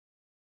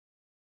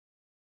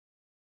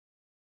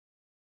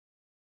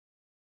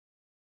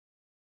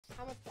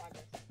How much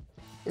progress?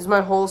 Is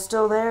my hole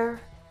still there?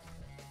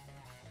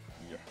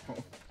 Yo,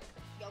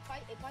 if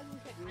I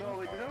lose it, No,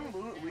 we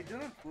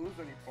didn't lose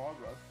any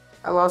progress.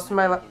 I lost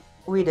my.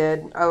 We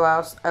did. I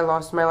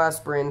lost my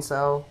last brain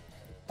cell.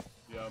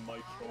 Yeah, my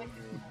stone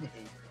wound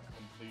is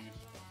complete.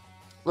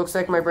 Looks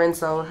like my brain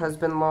cell has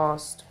been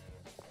lost.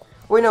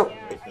 Wait, no.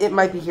 It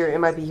might be here. It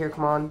might be here.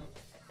 Come on.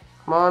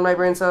 Come on, my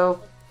brain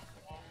cell.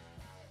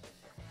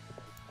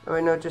 Oh,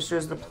 wait, no. It just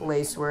shows the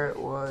place where it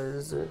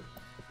was.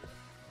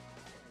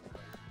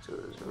 So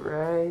it was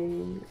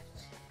right.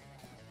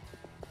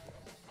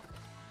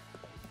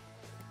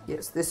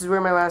 Yes, this is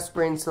where my last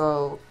brain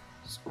cell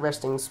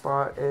resting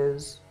spot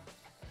is.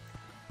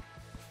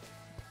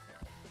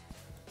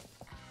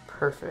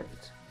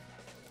 Perfect.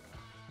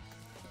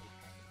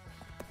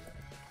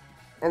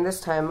 And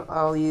this time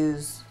I'll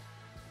use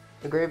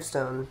the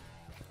gravestone.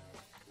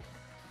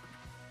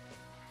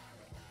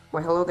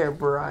 Well, hello there,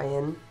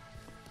 Brian.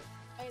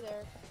 Hey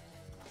there.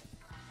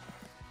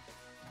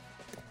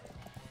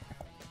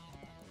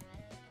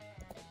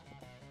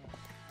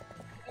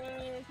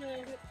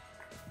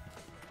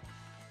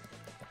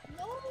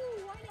 No,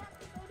 why do I have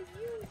to go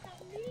to you,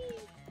 not me?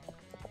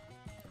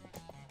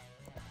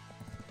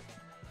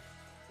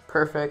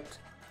 Perfect.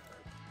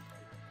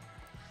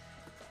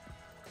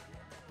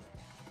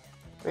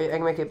 Wait, I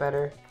can make it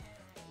better.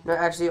 No,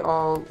 actually,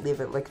 I'll leave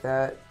it like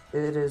that.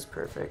 It is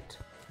perfect.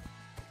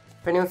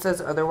 If anyone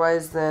says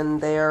otherwise, then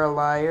they are a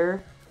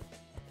liar.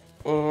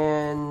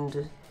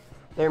 And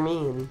they're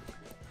mean.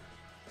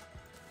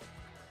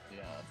 Yeah,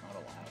 that's not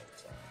allowed,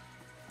 so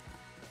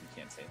you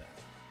can't say that.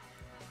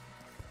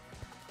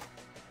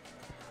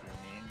 You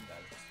mean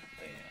that's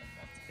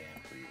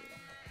banned for you.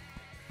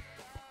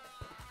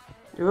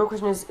 The real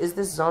question is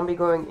this zombie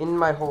going in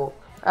my hole?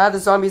 Ah, the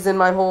zombie's in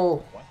my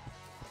hole.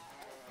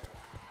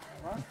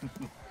 What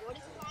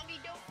is the zombie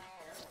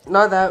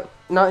doing?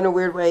 Not in a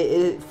weird way.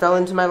 It fell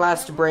into my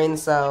last brain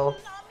cell. What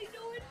is the zombie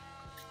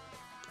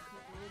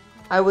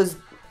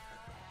doing?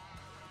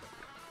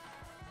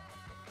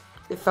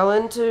 It fell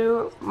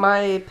into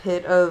my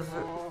pit of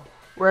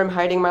where I'm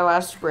hiding my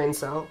last brain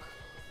cell,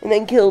 and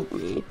then killed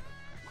me,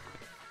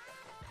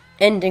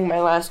 ending my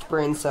last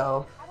brain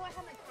cell. How do I have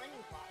my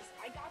climbing claws?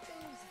 I got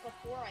those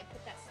before I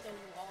put that stone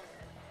wall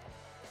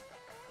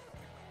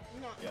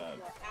there. Not Yeah,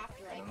 before,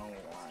 after I I don't put know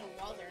that why. stone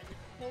wall there.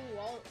 And the stone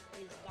wall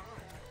is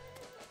gone.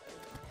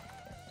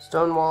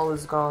 Stone wall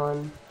is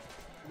gone.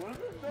 What is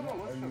this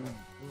demolition?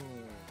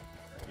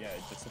 Yeah,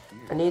 it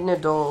disappeared. I need an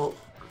adult.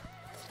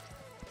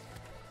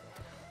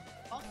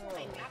 Also,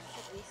 my map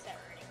should reset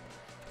already.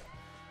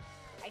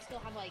 I still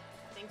have like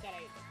things that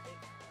I.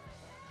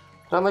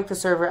 It's not like the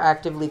server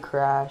actively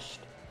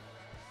crashed.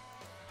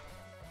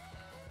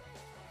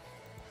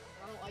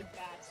 I don't like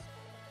bats.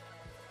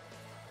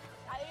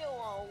 I don't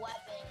want a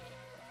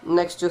weapon.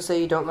 Next, you'll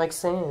say you don't like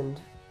sand.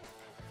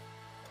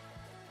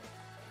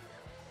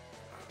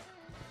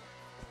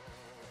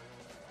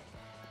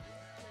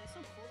 It's so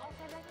cold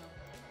outside right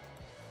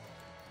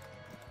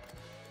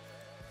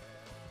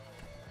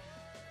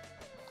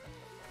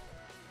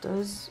now.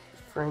 Does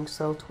Frank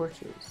sell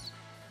torches?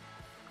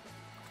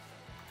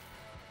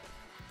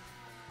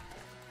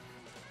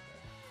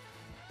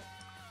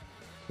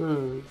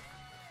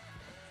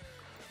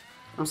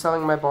 I'm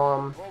selling my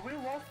bomb. Well, we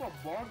lost a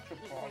bunch of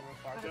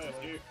progress, Yeah,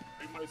 actually.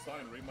 read my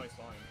sign, read my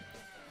sign.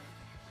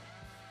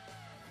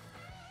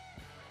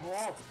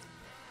 Oh,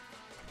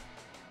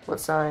 What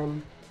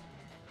sign?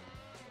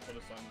 Put a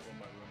sign on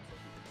my room so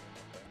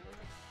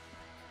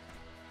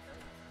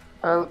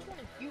people Which one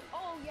is you?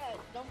 Oh yeah,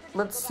 don't forget to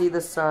Let's go see back the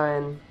and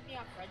sign. yeah,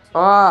 Fred, too.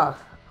 Ah!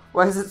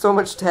 Why is it so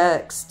much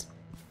text?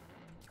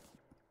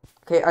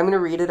 Okay, I'm gonna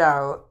read it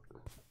out.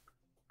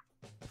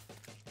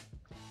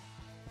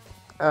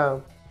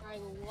 Oh. I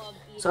love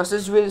eating.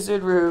 Sausage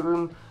Wizard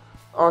Room,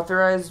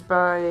 authorized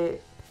by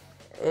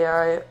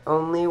AI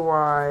only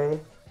Y.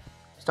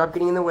 Stop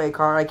getting in the way,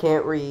 car, I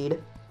can't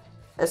read.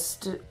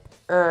 EST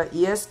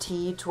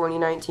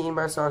 2019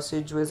 by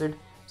Sausage Wizard.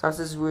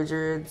 Sausage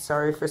Wizard,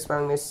 sorry for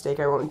spelling mistake,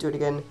 I won't do it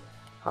again.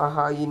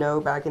 Haha, you know,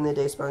 back in the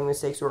day, spelling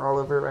mistakes were all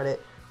over Reddit.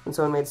 When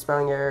someone made a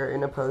spelling error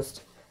in a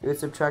post, it would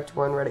subtract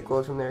 1 Reddit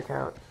gold from their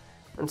account.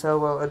 Until,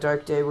 well, a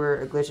dark day where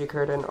a glitch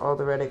occurred and all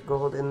the Reddit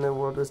gold in the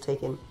world was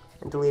taken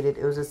and deleted.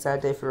 It was a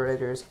sad day for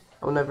Redditors.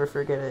 I'll never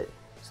forget it.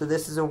 So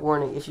this is a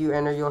warning. If you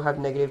enter, you'll have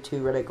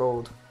 -2 Reddit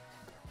gold.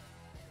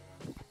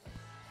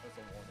 That's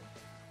a warning.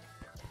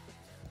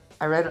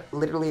 I read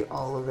literally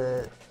all of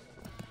it.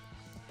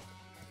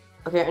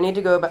 Okay, I need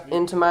to go back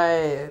into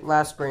my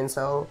last brain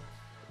cell.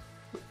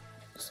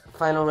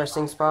 Final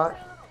resting spot.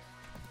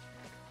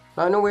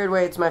 Not in a weird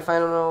way, it's my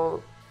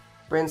final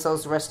brain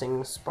cell's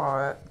resting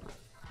spot.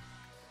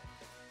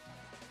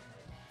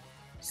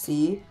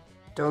 See?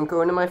 Don't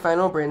go into my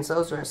final brain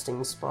cell's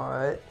resting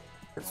spot.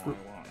 It's, I won't.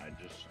 I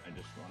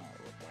just wanna.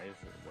 Why is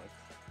it? What?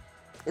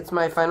 it's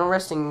my final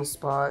resting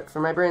spot for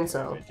my brain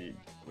cell. Wait, do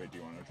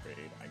you want to trade?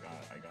 I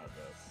got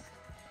this.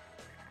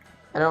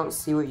 I don't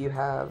see what you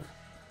have.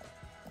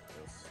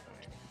 This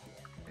thing.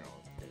 Here,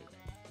 let's get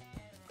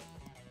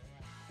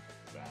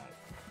that.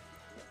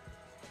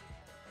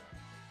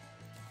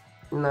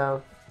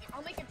 No.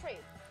 I'll make a trade.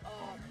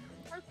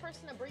 First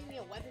person to bring me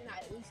a weapon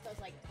that at least does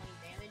like 20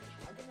 damage,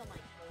 I'll give them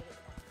like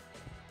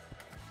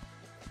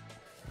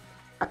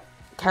gold.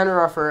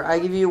 Counteroffer. I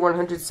give you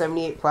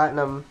 178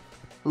 platinum,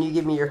 and you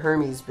give me your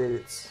Hermes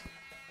boots.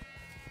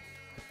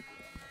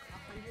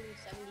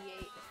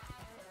 178.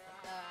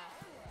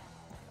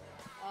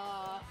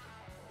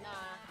 Nah,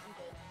 I'm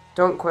good.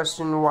 Don't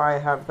question why I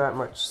have that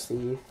much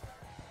C.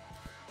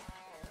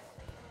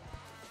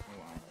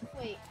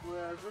 Wait.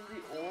 Where's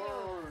the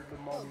ore or the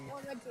Oh, money? go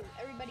on red team.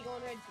 Everybody go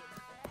on red team.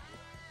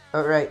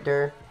 Alright,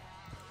 Der.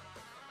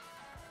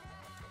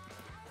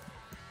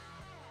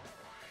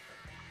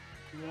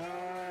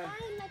 Yeah.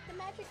 Fine, like the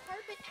magic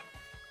carpet.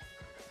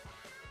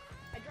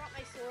 I dropped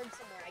my sword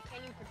somewhere. I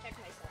can't even protect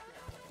myself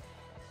now.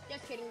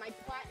 Just kidding. My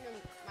platinum,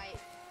 my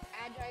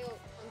agile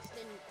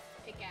tungsten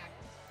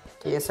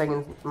pickaxe. Yes, I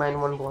can mine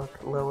one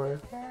block lower.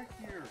 Back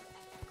here.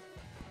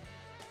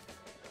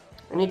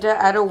 I need to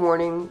add a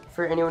warning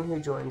for anyone who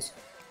joins.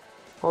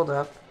 Hold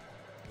up.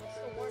 What's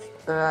the warning?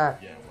 Ah,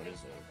 Yeah, what is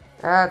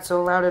it? it's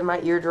so loud in my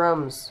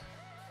eardrums.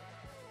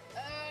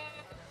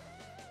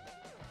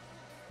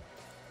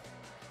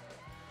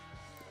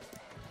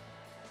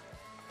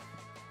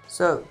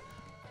 So,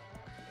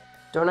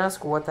 don't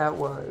ask what that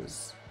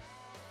was.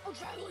 Oh,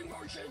 traveling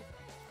merchant.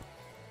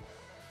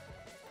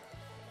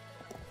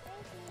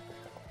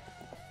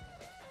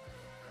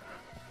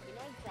 You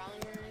know what traveling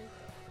merchant?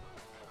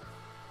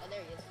 Oh,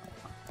 there he is.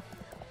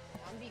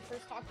 I'm being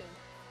first talk to him.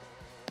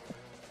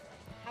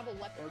 Have a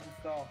weapon. Where's the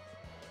stuff?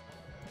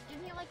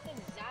 Give me like the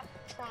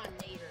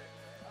Zaptronator.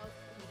 Oh,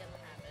 he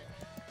doesn't have it.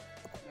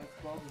 That's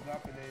called the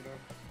Zapinator.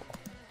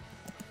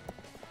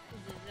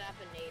 The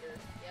Zapinator.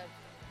 Yep.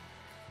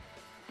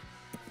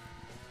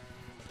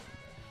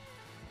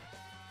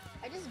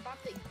 I just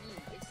bought the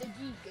Gi. Is the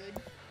Gi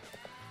good?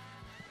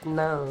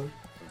 No.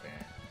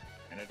 Okay.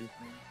 Entity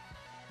thing?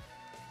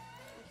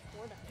 It's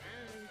for the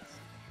hands.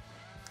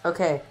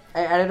 Okay,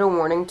 I added a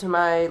warning to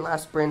my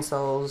last brain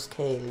cells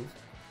cave.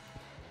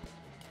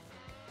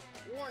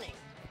 Warning.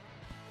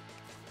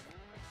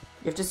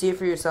 You have to see it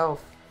for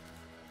yourself.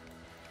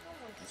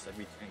 You said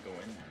we can't go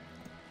in there.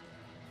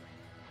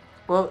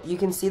 Well, you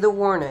can see the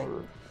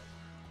warning.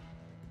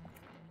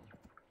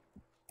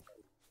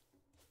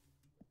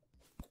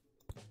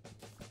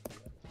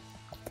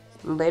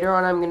 Later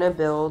on, I'm gonna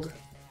build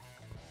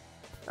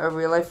a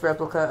real-life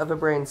replica of a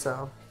brain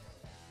cell.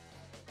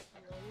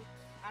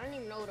 I don't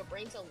even know what a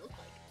brain cell looks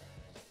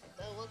like.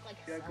 Does it look like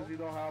a Yeah, cell? because you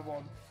don't have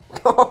one.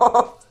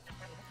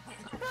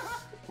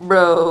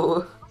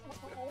 Bro.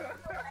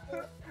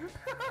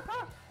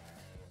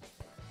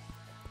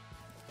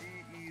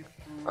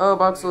 Oh,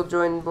 Boxel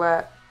joined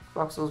black.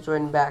 Boxel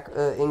joined back.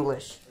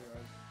 English.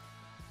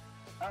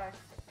 Hi.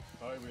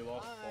 Sorry, we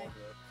lost Hi.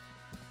 progress.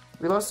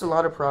 We lost a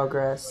lot of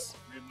progress.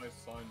 Read my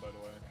sign, by the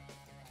way.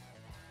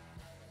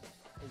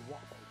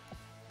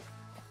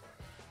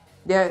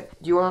 Yeah,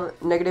 do you want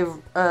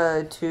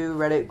 -2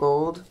 Reddit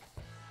gold?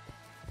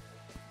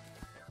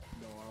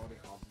 No, I already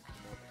have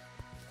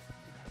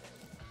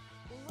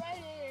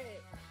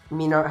Reddit!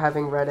 Me not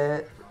having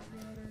Reddit. Does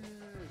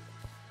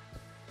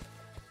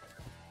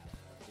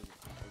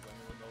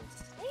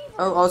anyone else?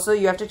 Oh, also,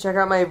 you have to check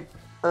out my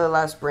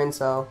last brain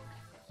cell.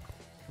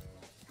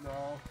 No,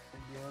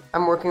 I'm good.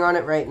 I'm working on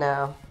it right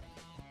now.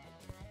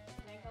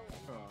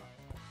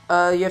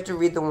 You have to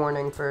read the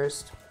warning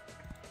first.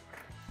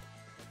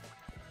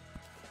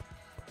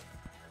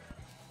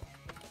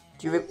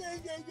 Do you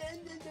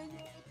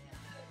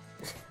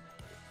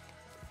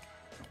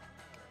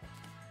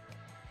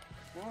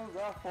What was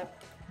that for?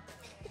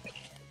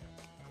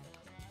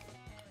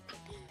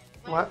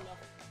 What?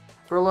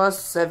 We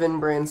lost 7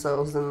 brain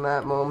cells in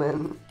that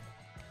moment.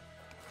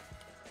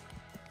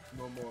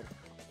 No more.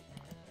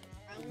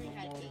 I only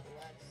had 8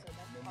 left, so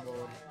that's probably why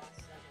I lost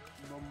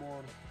 7. No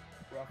more.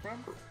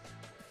 Reference?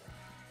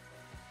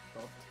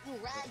 Ooh,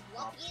 Rad,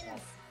 walk in!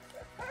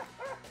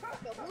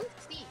 Yo, who's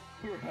Steve?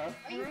 Are you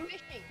Reference?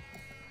 fishing?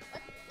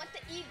 Let the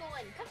eagle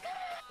in!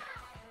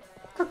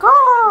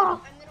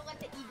 Caw! I'm gonna let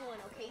the eagle in,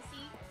 okay,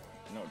 see?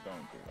 No,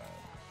 don't do that.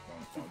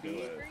 Don't do You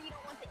it. sure you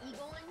don't want the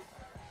eagle in?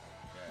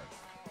 Yes.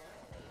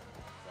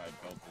 I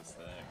built this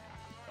thing.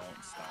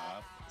 Don't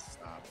stop.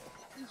 Stop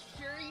it. You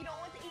sure you don't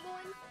want the eagle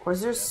in?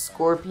 Was there Yes, I'm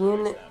scorpion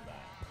gonna stand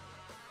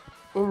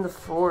back. in the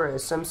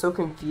forest? I'm so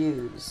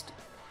confused.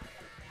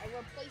 I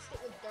replaced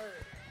it with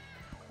dirt.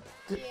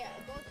 So yeah,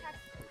 go attack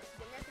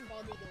the American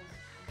bald eagles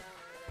down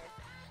over there.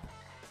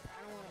 I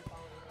don't want to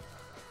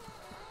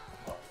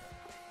follow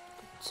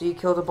So you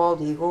killed a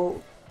bald eagle?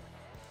 them.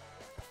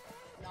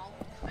 No,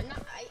 I'm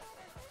not.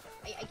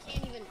 I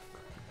can't even.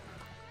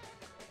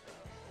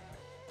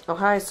 Oh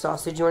hi,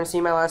 Sausage. You want to see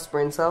my last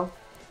brain cell?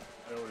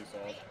 I already saw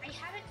it. I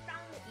haven't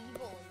found the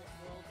evil in this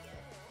world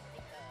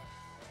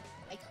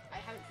yet. I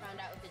haven't found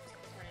out if it's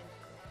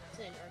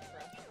an earth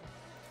crush.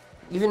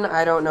 Even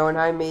I don't know, and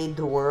I made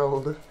the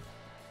world.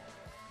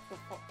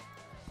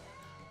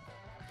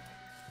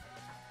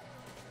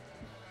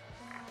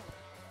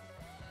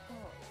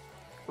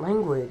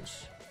 Language.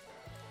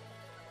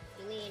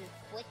 You mean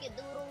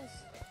flickadoodles?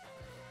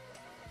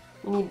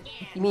 You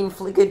mean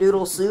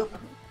flickadoodle soup?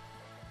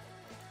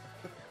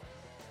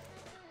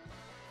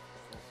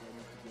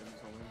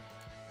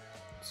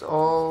 It's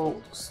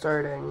all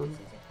starting.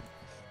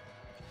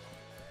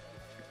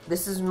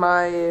 This is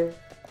my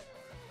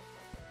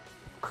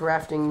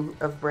crafting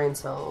of brain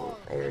cell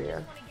area. I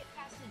just want to get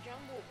past the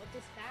jungle, but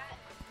this bat,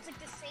 it's like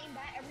the same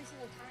bat every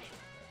single time.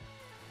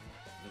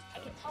 I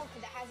can tell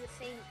because it has the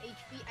same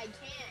HP. I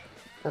can.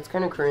 That's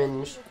kind of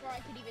cringe. Before I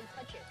could even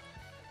touch it.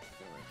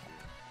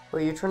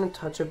 Wait, you're trying to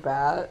touch a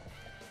bat?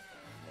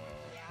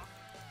 Yeah.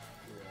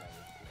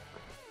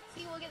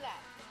 See, look at that.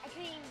 I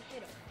can't even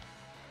hit him.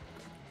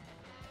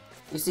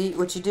 You see,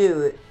 what you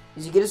do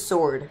is you get a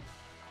sword,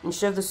 and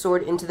shove the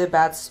sword into the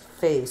bat's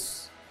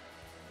face.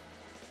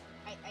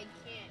 I can't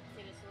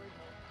hit a sword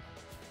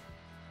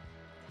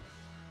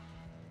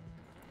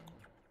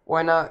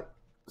Why not?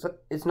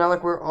 It's not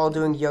like we're all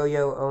doing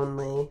yo-yo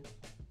only.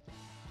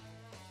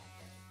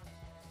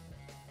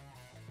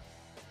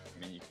 I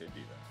mean, you could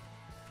do that.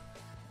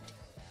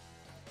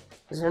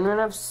 Does anyone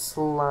have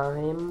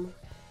slime?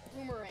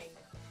 Boomerang.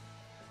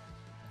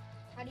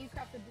 How do you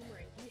craft a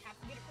boomerang? Do you have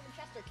to get it from a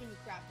chest, or can you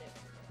craft it?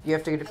 You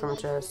have to get it I from a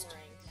love chest.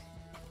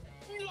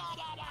 boomerangs.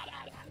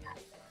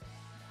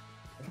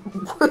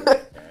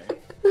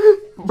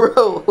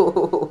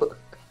 Bro,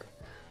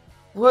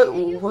 what I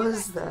need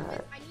was like-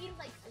 that? I need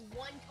like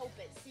one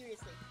topaz,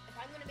 seriously. If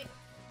I'm gonna make a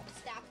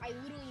staff, I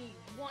literally need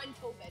one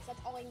topaz. That's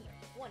all I need.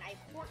 One. I have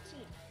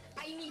 14.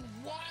 I need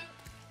one.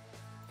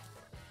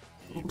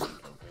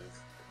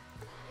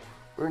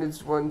 We're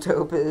just one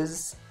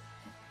topaz.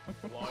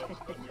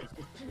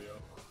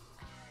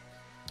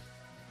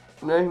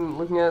 And I'm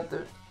looking at the.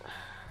 I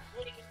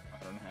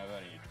don't have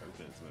any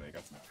trophies, but I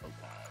got some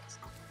topaz.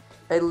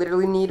 I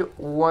literally need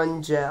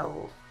one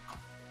gel.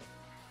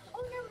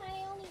 Oh no, I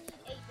only need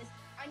 8.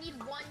 I need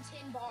one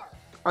tin bar.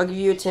 I'll give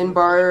you a tin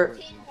bar.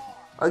 Tin bar.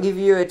 I'll give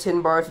you a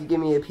tin bar if you give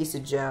me a piece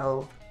of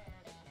gel.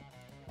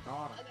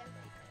 God. Okay.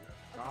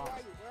 Where are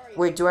you? Where are you?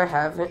 Wait, do I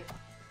have it?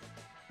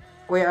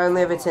 Wait, I only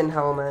have a tin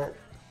helmet.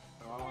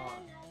 God.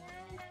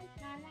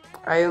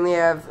 I only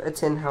have a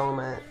tin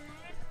helmet.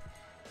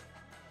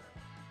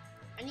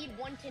 I need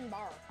one tin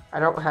bar. I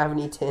don't have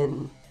any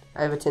tin.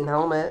 I have a tin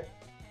helmet.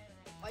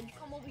 Why'd you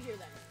come over here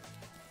then?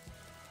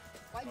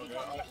 Why'd you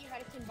tell me that you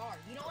had a tin bar?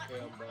 You know what?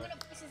 Okay, I'm I'm gonna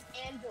place this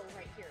anvil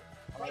right here.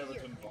 I Right have a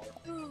here. tin bar.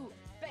 Ooh,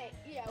 bet.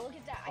 Yeah, look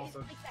at that. I just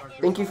Also, placed that anvil.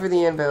 Thank you for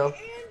the anvil. My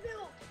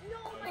anvil! No,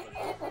 my I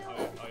anvil! have a tin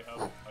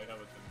bar.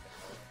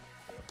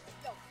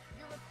 Yo,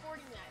 you're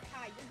recording that.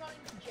 Hi, you're going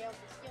to jail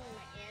for stealing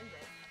my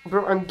anvil.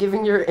 Bro, I'm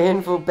giving your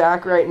anvil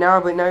back right now,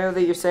 but now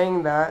that you're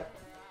saying that,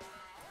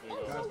 Oh,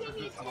 who gave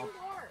me a tin bar?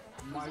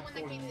 Who's the one that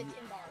gave me the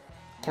tin bar?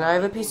 can I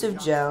have a piece of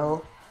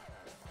gel?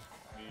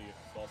 The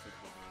sausage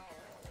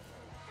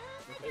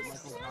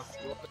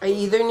was I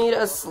either need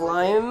a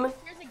slime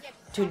Here's a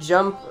gift. to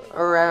jump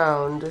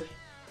around. okay.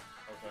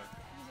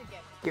 Here's a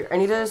gift. Here, I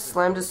need a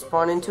slime to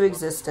spawn into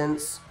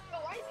existence. Yo,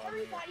 why is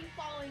everybody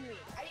following me?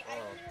 I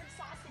only heard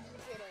sausage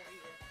kid over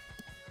here.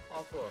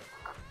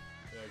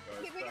 Yeah, guys,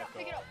 Pick it up,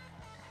 pick it up.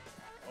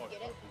 Oh,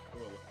 Get it's it?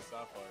 cool.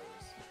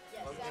 Sapphires.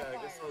 Yes, Okay, I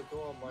guess sapphire. I'll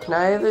go on my. Can I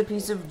have a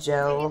piece of You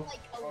gel? get like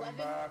 11.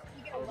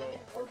 You get 11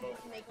 orbital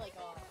to make like a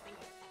thing.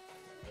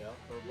 Yeah.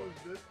 Turbo.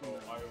 Oh,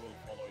 I will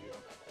follow you.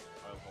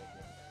 I'll help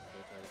you.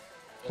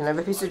 Can I have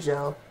a piece of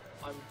gel?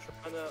 I'm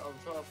trying to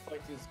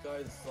fight these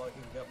guys so I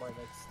can get my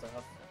next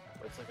staff.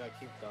 But it's like I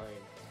keep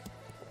dying.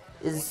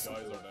 What Is guys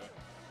are they?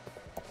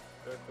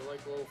 They're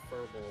like little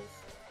furballs.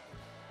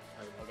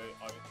 Are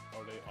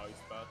they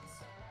ice bats?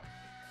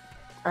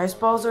 ice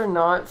balls are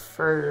not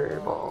fur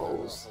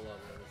balls. Hold on,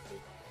 let me see.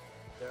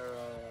 They're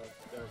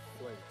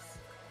flinks.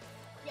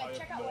 Yeah, I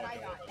check have out no what I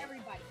idea got. what that is.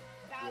 Everybody,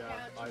 bow Yeah, down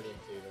I to me.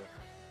 didn't either.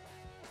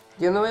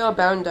 The only way I'll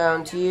bow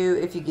down to you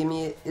if you give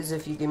me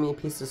a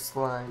piece of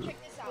slime. Check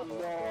this out. No,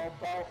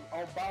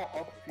 I'll bow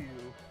up to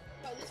you.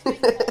 No, this is my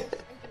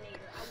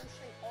Shrinkinator. I will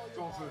shrink all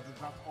your Also, balls.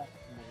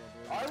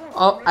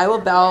 that's I will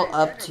bow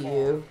up to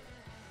you.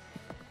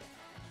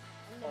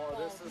 I'm the Oh,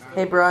 balls. this is.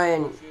 Hey,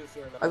 Brian, Choose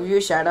your I'll give you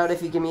a shout out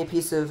if you give me a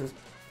piece of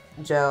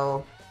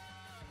gel.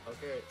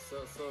 Okay, so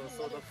the flinks. Okay,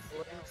 so the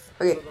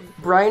flinks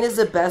Brian is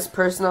the are best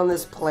person on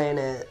this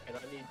planet. And I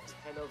need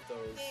 10 of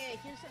those Yeah,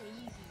 here's some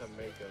Yeezys. to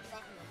make it.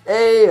 Drop 'em.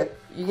 Hey,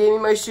 you gave me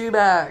my shoe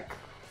back.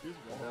 And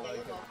then I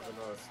get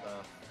another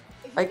staff.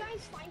 If I- you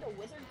guys find a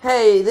wizard,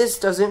 Hey, this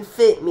doesn't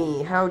fit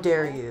me. How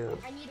dare you?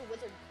 I need a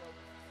wizard cloak.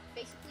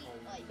 Basically,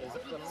 like, Is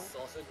if you that a go,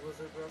 sausage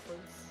wizard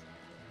reference?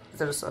 Is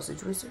that a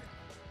sausage wizard?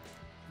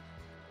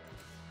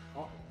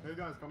 Oh, hey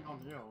guys, come down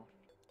here.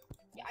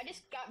 yeah, I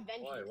just got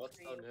vengeance. Why? What's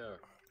for you. down here?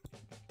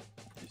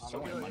 You I still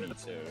don't get know. money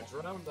too.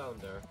 Drown down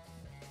there.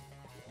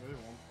 No, you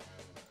won't.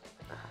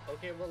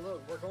 Okay, well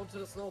look, we're going to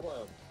the snow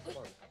biome. Come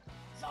on.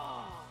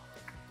 Zah!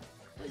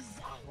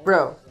 Huzzah!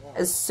 Bro,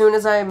 as soon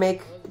as I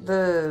make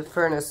the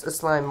furnace, a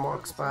slime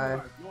walks by.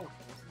 Look, listen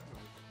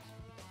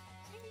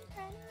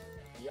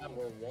Yeah,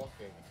 we're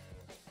walking.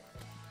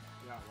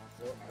 Yeah,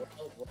 We're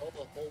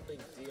all holding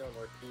D on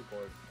our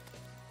keyboard.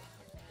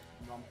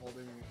 I'm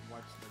holding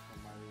white stick on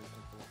my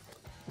controller.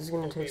 This is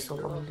gonna Okay, take so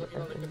you're long not to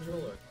looking on the edit.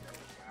 controller.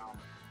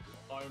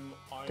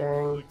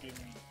 Dang.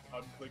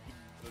 I'm clicking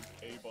the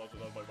A button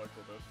on my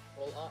microbit.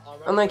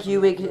 Well, Unlike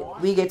you,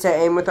 we get to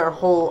aim with our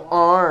whole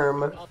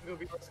arm. I'm gonna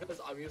be honest, guys.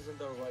 I'm using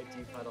the right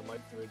D-pad on my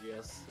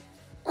 3DS.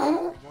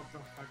 What the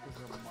heck is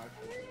a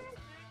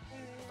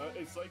microwave?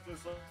 It's like this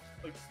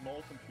like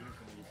small computer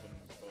thing you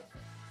can stuff.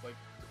 It's like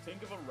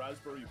think of a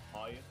Raspberry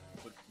Pi,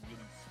 but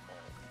really small.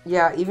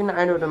 Yeah, even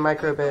I know what a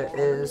microbit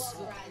is.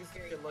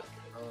 You can like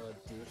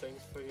do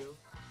things for you.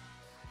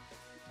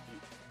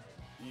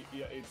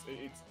 Yeah,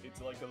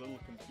 it's like a little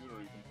computer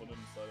you can put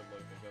inside of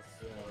like I guess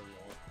whatever you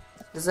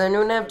want. Does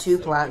anyone have 2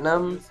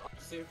 platinum?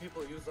 I've seen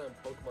people use that in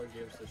Pokemon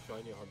games to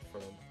shiny hunt for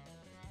them.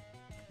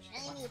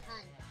 Shiny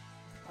hunt.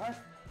 What?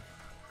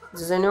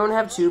 Does anyone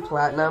have 2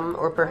 platinum?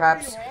 Or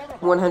perhaps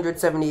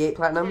 178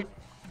 platinum?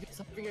 Just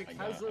having a I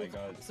casual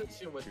got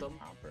conversation with 2 them.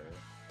 copper.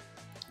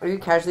 Are you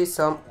casually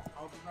some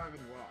How does that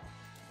even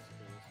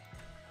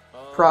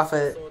work?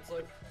 Profit? So it's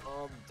like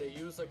they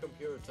use a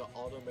computer to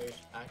automate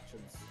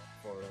actions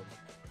for them.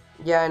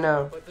 Yeah, I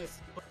know. But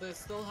they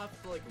still have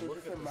to like Is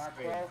look this at a the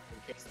screen macro?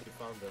 in case they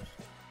found it.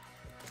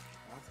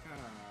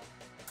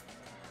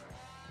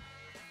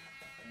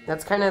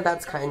 That's kinda...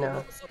 That's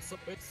kinda. So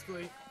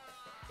basically,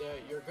 yeah,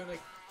 you're gonna.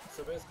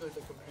 So basically,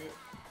 the computer,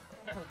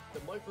 the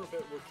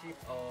microbit will keep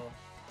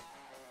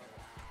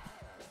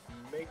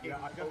making Yeah,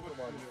 I get what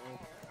Pokemon.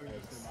 you're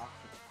eggs. doing after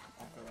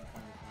I'm trying to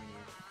find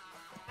it.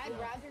 I'd Yeah.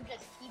 rather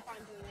just keep on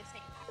doing the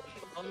same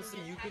action. Honestly,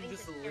 you can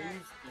just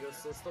leave your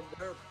system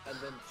there and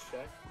then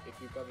check if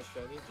you got a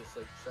shiny. Just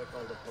like check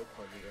all the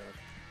Pokemon you got.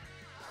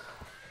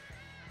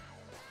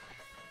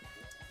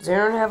 Does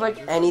anyone have like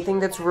anything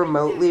that's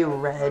remotely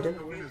red?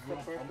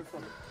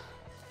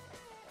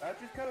 That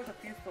just kind of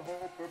defeats the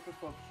whole purpose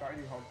of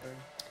shiny hunting.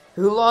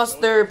 Who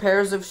lost their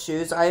pairs of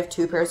shoes? I have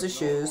 2 pairs of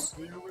shoes.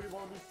 Do you really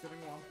want to be sitting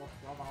around for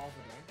 12 hours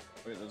a day?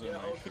 Wait, those are Yeah,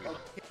 my okay.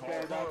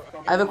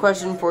 shoes. I have a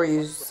question for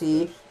you,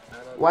 C.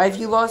 Why have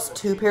you lost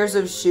 2 pairs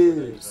of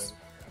shoes?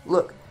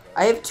 Look,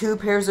 I have 2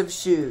 pairs of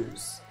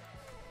shoes.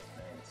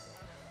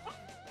 Nice.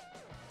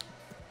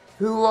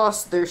 Who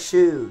lost their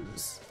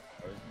shoes?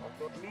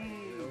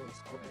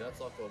 That's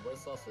awkward. Where's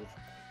sausage?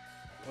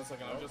 1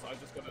 second,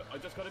 I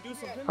just gotta do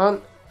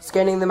something.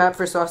 Scanning the map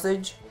for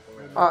sausage.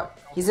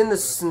 He's in the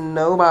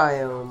snow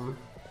biome.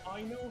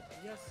 I know,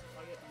 yes,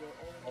 you're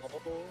all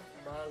Oh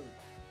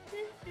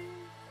man.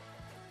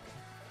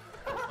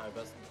 That's my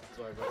best.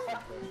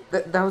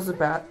 That was a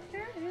bat.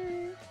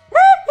 Really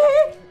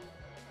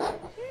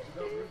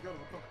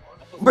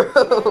Bro.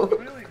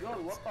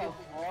 good, what the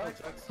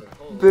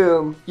fuck?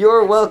 Boom.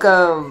 You're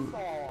welcome.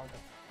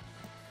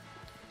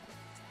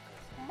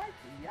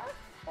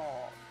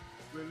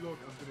 Wait, look,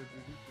 I'm gonna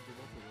delete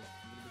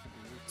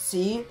the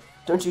See?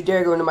 Don't you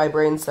dare go into my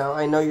brain cell.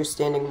 I know you're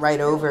standing right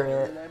over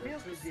it.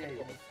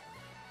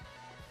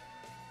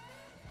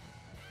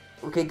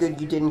 Okay, good.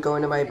 You didn't go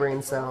into my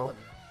brain cell.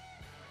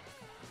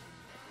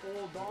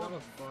 Hold on,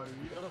 buddy.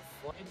 You gotta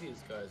find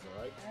these guys,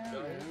 alright?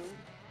 Guys?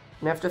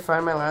 I have to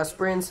find my last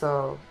brain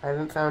cell. I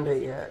haven't found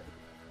it yet.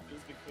 This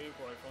is the cave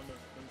where I found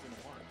those crimson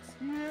hearts.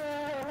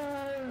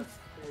 Yes!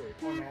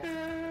 Cool.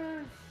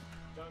 Yes!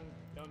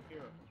 Down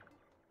here,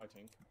 I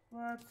think.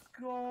 Let's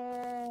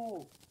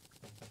go!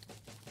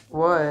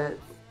 What?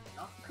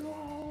 Let's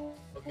go!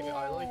 Okay,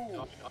 I like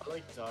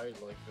died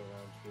like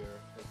around here,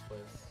 this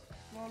place.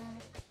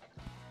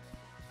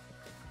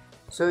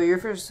 So you're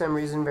for some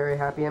reason very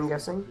happy, I'm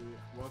guessing?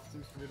 What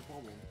seems to be the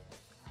problem?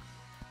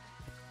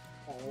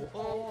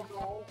 Oh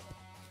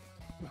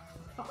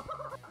no!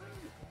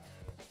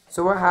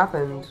 So what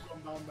happened?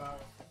 Come down now.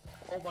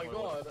 Oh my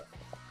god,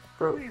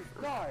 Bro, Please,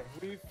 die!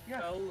 we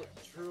fell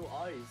through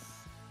ice.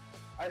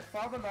 I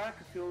found an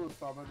Cthulhu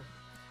summon.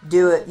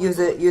 do it. Use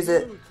it. Use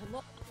it. Dude, come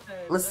on, man,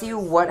 Let's see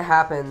that's- what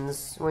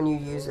happens when you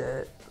use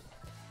it.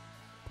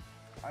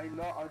 I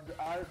know,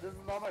 this is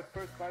not my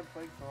first time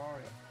playing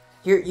Terraria.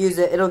 Here, use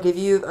it. It'll give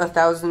you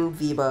 1,000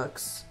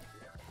 V-Bucks.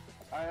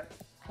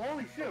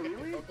 Holy shit,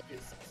 really? Okay,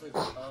 so,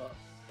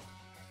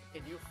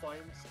 can you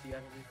find the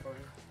enemy for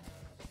me?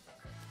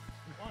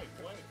 Why?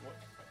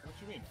 What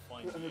you mean,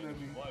 find the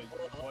enemy? Why is it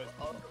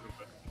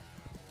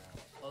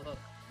Hold on,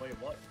 wait,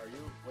 what?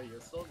 Wait,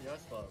 you're still in the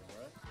ice bottom,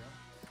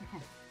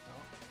 right?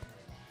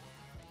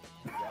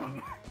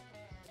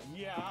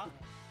 Yeah.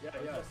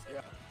 Yeah.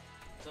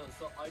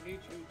 So I need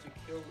you to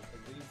kill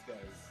these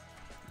guys.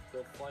 Go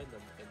find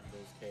them in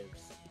those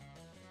caves.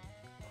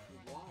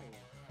 Why?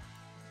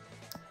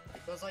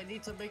 Because I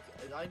need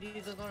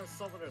another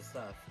summoner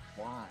staff.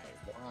 Why?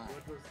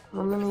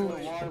 Well, let me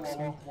Why,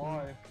 Lolo?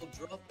 Why?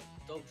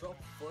 They'll drop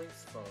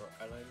flames for,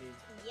 and I need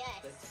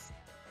Yes.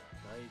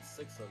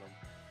 6 of them.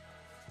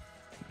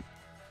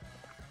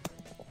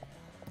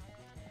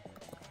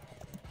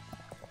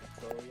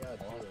 So yeah,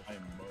 do it.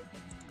 I'm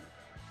muddy.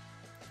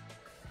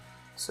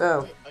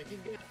 So, Wait, I can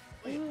get.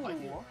 Ooh, I okay,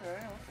 can.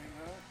 okay.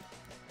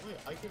 Wait,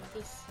 I can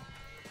just.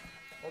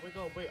 Oh my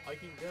god! Wait, I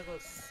can get a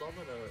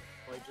summoner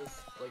by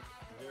just like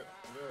near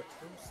a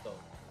tombstone.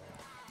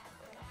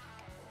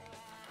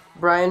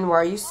 Brian, why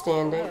are you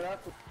standing?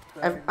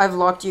 I've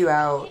locked you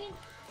out.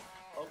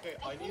 Okay,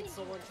 I need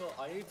someone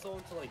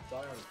to like die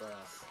on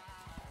grass.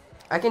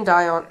 I can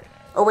die on...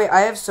 Oh wait,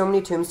 I have so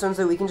many tombstones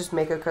that we can just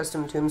make a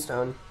custom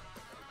tombstone.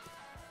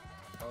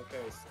 Okay,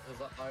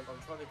 because I'm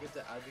trying to get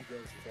to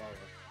Abigail's flower.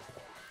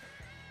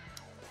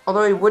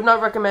 Although I would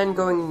not recommend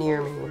going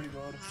near me. Pretty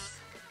good.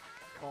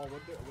 Paul,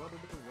 what are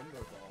the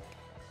windows all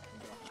in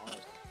the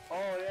house?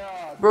 Oh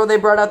yeah. Bro, they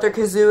brought out their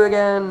kazoo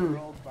again.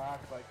 Rolled back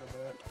like a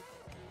bit.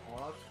 Oh,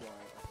 that's why.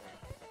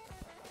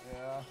 Okay.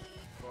 Yeah.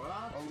 Well,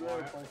 that's I'm why.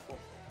 very thankful.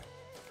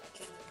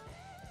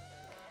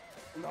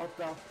 Not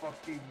that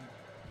fucking.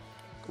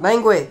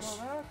 Language. Oh,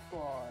 that's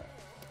why.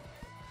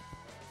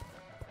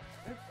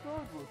 It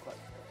does look like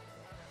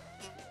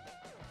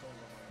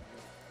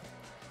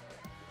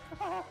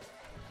that.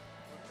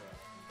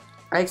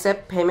 I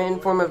accept payment in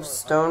form of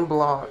stone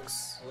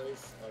blocks.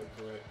 Place I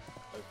create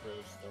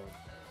stone.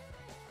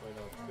 Wait,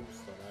 no,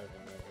 tombstone. I have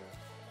one right here.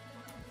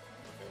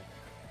 Okay.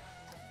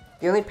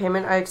 The only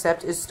payment I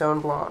accept is stone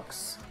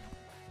blocks.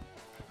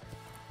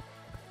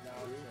 Who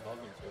are you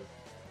talking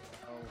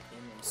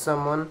to?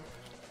 Someone.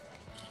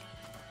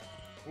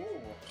 Ooh.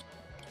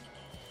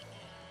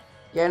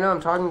 Yeah, I know,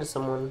 I'm talking to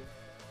someone.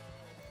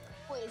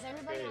 Wait, is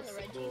everybody on the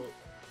red team?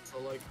 So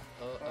like,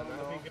 an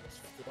Abigail's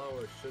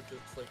flower should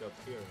just like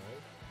appear,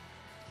 right?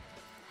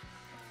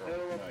 It'll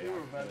No, appear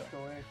yeah.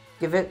 eventually.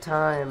 Give it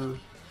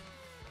time.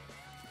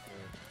 Yeah.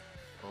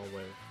 I'll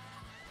wait.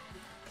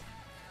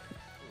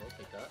 I'll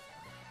take that.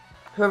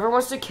 Whoever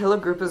wants to kill a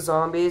group of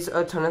zombies,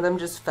 a ton of them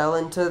just fell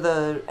into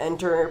the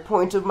enter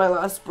point of my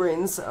last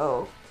brain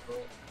cell.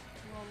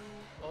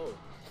 Oh,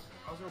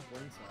 how's your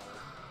brain cell?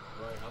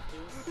 Right,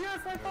 after Yes,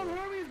 I found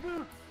Hermes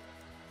boots!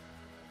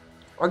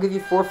 I'll give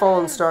you 4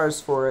 fallen stars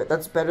for it.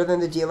 That's better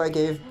than the deal I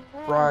gave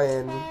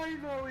Brian.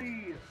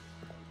 Finally!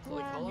 So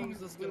like, how long is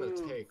this gonna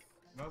take?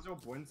 How's your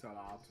brain cell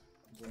out?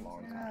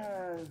 Long time.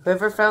 Yes.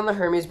 Whoever found the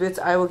Hermes boots,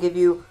 I will give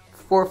you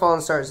 4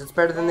 fallen stars. It's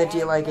better than the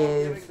deal I I'm not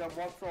giving gave. them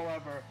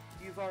whatsoever.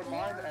 These are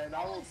mine and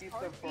I will keep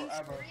them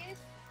forever.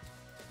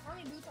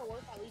 Army boots are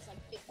worth at least like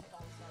 50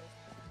 stars.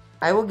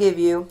 I will give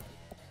you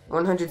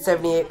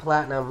 178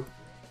 platinum.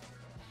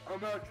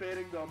 I'm not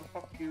trading them.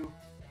 Fuck you.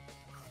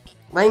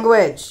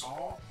 Language!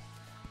 Oh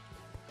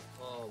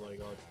my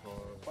god,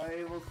 Paul. My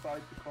able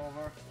side to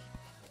cover.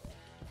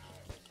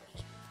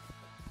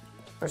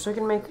 I wish I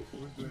could make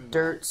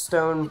dirt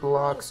stone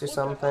blocks or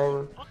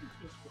something.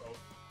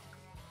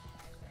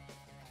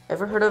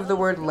 Ever heard of the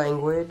word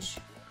language?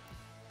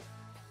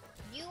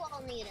 You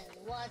all need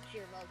to watch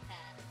your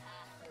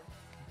vocab.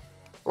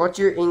 What's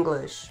your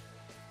English?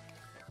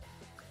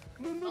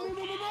 No, no, no,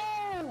 no, no,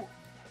 no!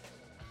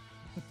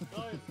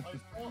 Guys, I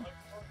found a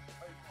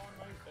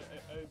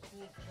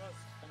cool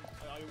chest and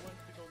I went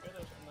to go get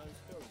it and I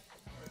still.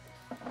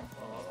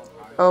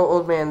 Oh,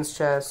 old man's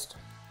chest.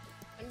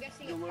 I'm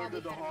guessing You it learned probably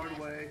it the had a hard map.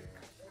 way.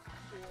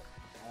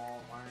 Oh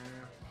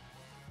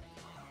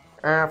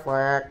man.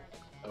 Affleck. Out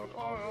Oh, of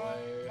the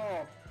way.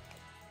 oh.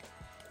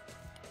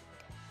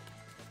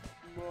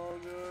 Come on,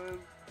 guys.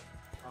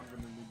 I'm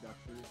gonna need that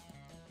tree.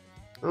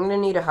 I'm gonna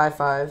need a high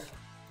five.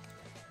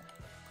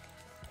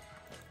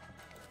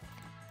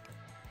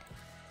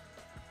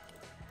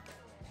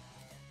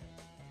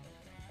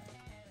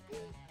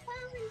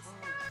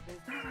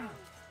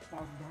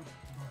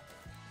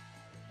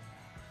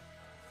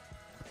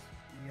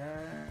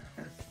 Yes.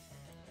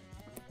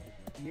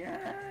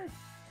 Yes.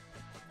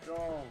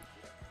 Go.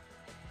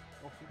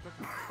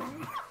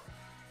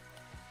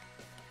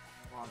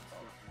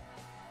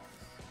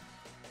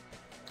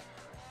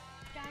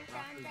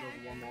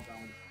 One more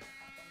down.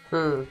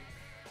 Hmm.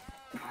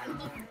 I'm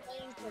done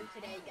playing for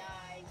today,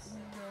 guys.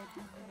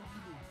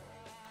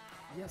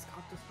 Yes,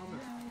 cactus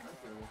helmet.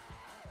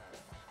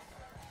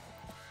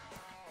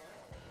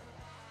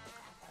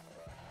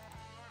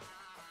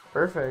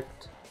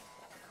 Perfect.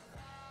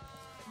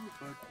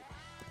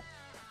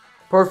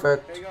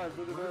 Perfect. Hey guys,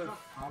 look at this.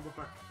 Sound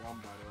effect from,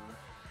 by the way.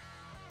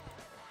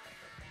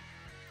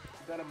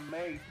 You got a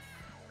mate.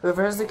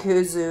 Whoever has the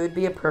kazoo, it'd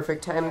be a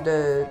perfect time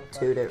to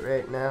toot it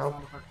right now.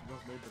 Sound effect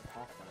just made the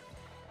top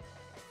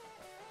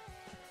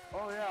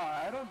Oh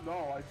yeah, I don't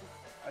know.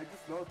 I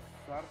just know it's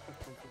not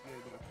a from today,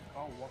 but I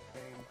forgot what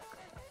game.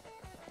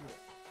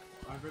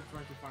 I've been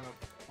trying to find out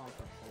sound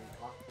effect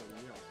for after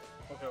the year.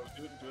 Okay, I'll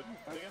do it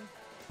again.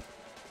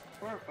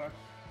 Perfect.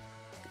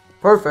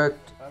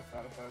 Perfect. That's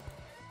not effect.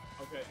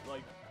 Okay,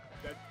 like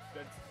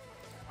that's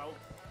how.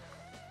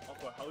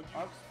 Also, how do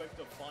you expect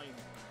to find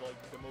like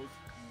the most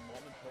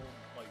monotone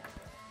like?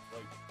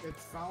 It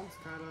sounds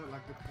kind of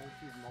like the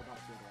quality is not up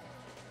to it.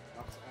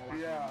 That's all.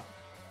 Yeah.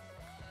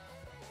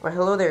 Well,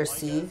 hello there, My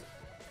C.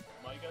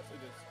 My guess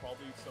it is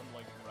probably some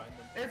like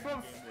random. It's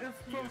from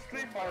game with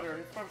Street PS1 Fighter. graphics.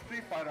 It's from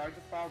Street Fighter. I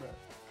just found it.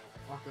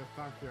 Okay,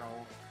 thank you.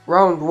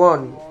 Round You're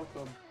 1.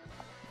 welcome.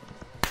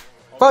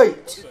 Fight!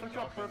 It's such a Jumping,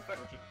 perfect.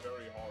 which is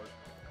very hard.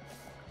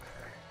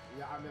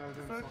 Yeah, I mean, I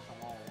didn't Sir? touch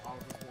them all. I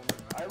was just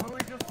wondering.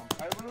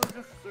 I literally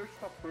just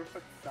searched the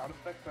perfect sound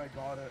effect and I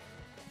got it.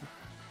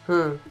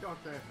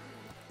 Okay,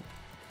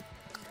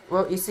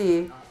 Well, you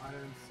see, I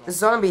didn't the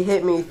saw. zombie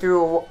hit me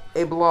through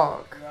a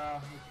block. Yeah,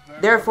 it's very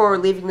Therefore,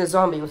 leaving the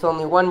zombie with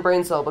only one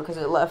brain cell because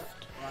it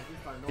left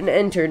and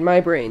entered my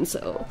brain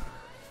cell.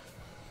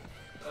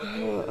 Okay,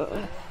 does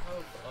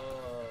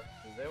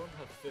anyone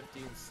have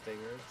 15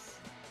 stingers?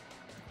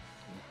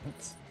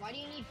 Why do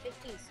you need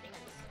 15 stingers?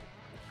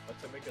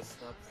 To make a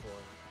snap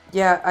form.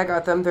 Yeah, I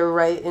got them. They're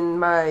right in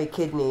my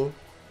kidney.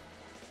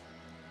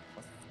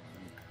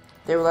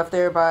 They were left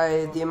there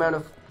by the amount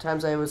of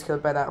times I was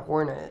killed by that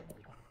hornet.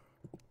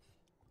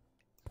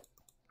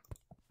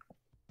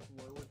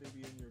 Why would they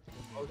be in your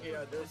kidney? Okay,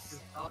 yeah, there's...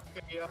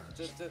 Okay, yeah,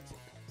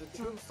 the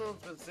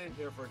tombstone's been sitting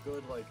here for a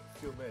good, like,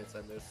 few minutes,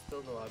 and there's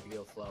still no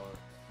Abigail flower.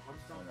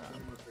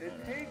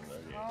 It takes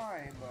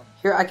time.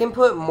 Here, I can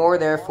put more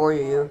there for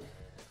you.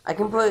 I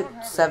can put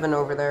 7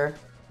 over there.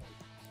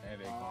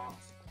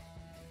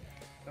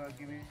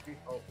 Give me.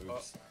 I'll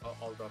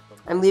drop them.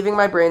 I'm leaving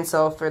my brain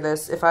cell for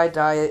this. If I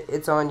die,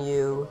 it's on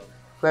you.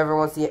 Whoever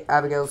wants the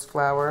Abigail's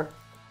flower.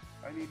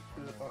 I need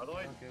to. How do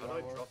I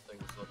drop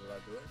things? So did I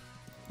do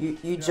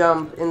it? You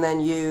jump and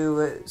then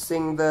you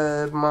sing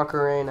the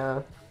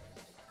Macarena.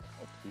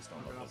 Please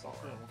don't let this all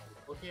run.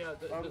 Okay, yeah,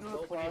 does I'm gonna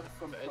nobody clap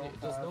some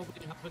does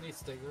nobody have any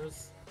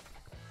stingers?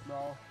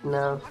 No.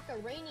 No.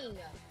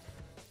 Macarena.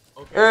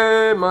 Okay.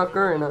 Hey,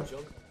 Macarena.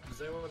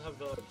 Does anyone have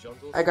the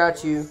jungle? I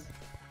got you.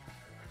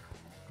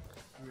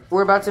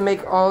 We're about to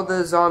make all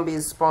the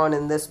zombies spawn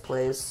in this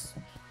place.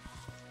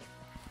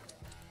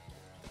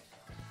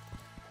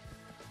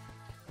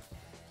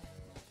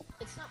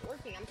 It's not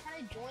working. I'm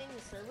trying to join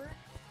the server,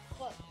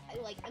 but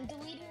I'm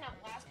deleting that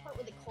last part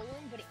with the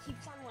colon, but it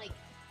keeps on like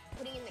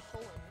putting in the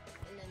colon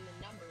and then the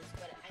numbers,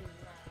 but I'm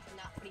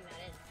not putting that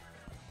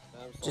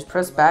in. Just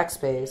press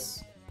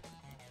backspace.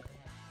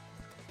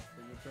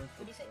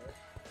 What do you say?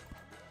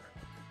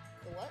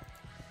 The what?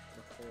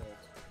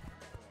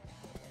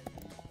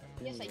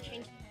 Yes, I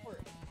changed the port.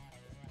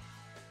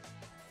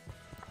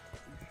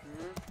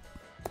 Sure.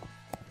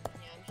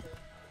 Yeah, I'm sure.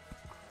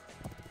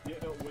 Yeah,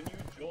 no, when you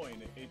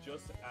join, it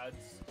just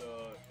adds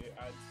the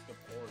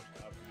port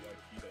after the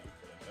IP that you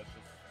put in. It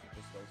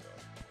just goes up.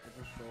 It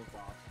just shows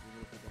off.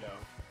 Yeah.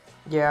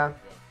 Yeah.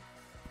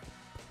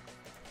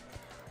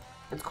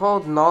 It's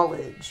called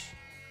knowledge.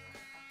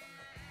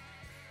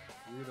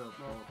 Read up,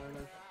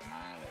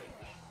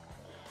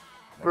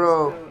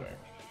 Bro,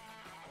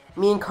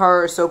 me and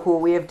Car are so cool.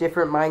 We have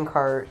different mine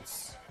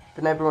carts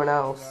than everyone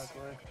else.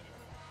 Exactly.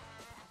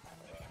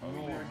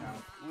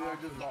 We are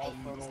just all It's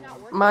funneled. not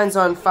working. Mine's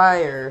on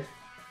fire.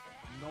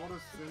 Not a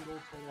single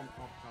colon up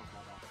top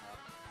of that.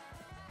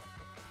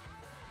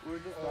 We're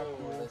just not Oh,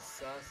 cool. the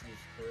sass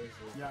is crazy.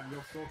 Yeah,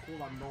 you're so cool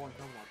that no one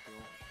can watch you.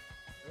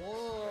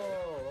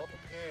 Whoa,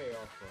 okay,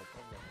 Alpha,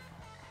 come on.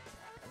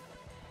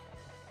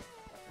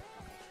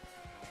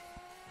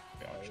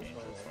 Yeah, I'll change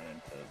this one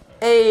into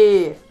the...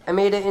 Hey, I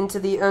made it into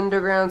the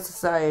underground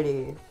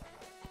society.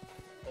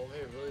 Oh,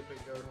 hey, really big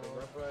nerd.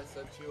 Remember I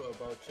said to you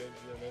about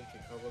changing your name to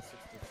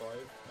Turbo65?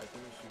 I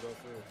think you should go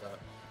through with that.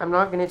 I'm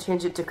not gonna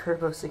change it to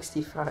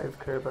Kerbo65,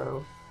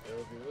 Kerbo. It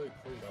would be really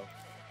cool, though.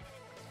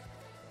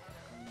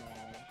 No,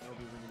 that'll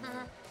be really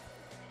nice.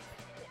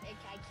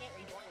 I can't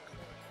rejoin this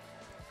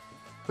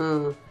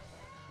one.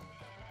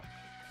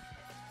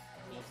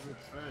 What's it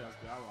say? That's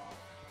Yara.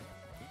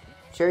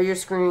 Share your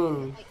screen.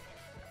 Hold on.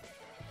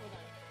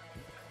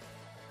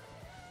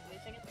 Wait a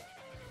second.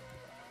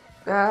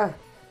 Ah.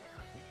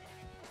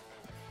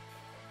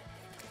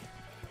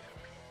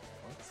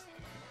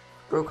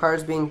 Bro,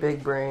 Car's being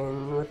big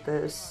brain with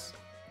this.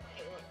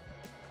 Hey,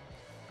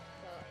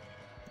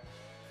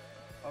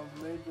 look.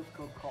 I've made this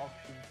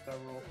concoction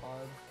several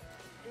times.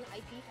 In the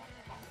IP.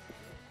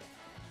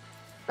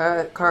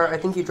 Car, I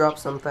think you dropped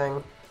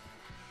something.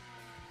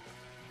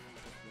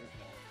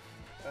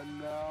 And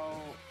now,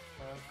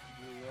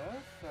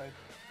 yes, I think.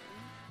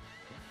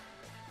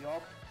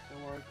 Yup, it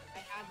works. I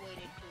have waited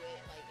to it.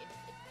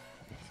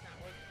 It's not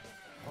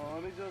working.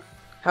 Let me just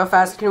How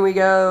fast can we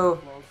go?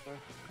 closer.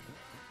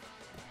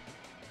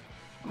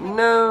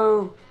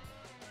 No.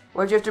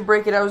 Why'd you have to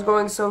break it? I was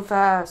going so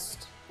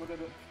fast. Look at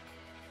it.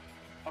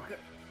 Okay,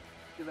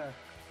 get there.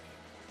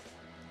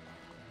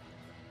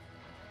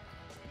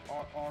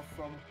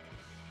 Awesome.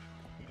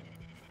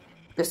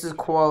 This is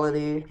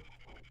quality.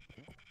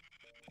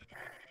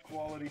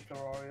 Quality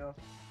Terraria.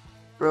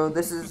 Bro,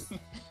 this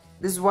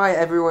is why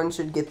everyone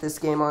should get this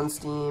game on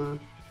Steam.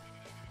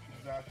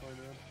 Exactly,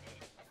 dude.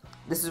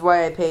 This is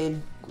why I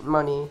paid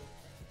money.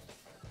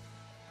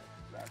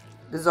 Exactly.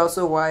 This is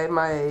also why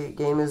my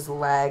game is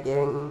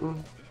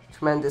lagging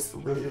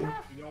tremendously.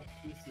 Your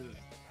pieces.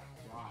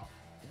 Wow.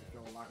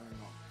 You're lagging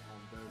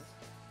on this.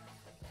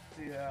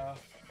 Yeah.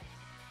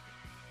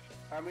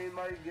 I mean,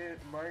 my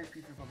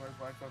PC sometimes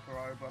lags on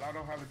Terraria, but I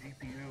don't have a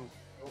GPU.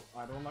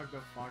 I don't like the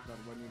fact that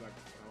when you like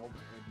help,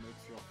 it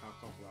makes your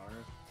laptop lag.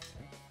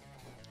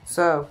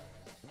 So,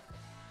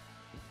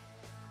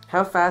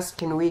 how fast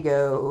can we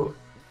go?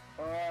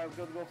 I'm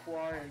gonna go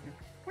flying.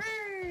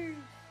 Whee!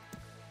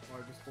 Oh,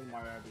 I just pulled my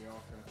idea,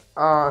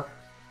 okay.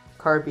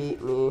 Car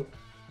beat me.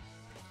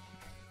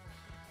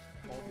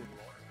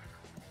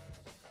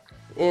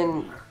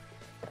 In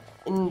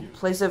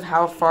place of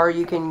how far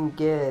you can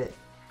get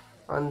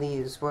on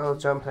these while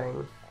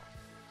jumping.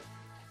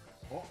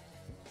 Oh,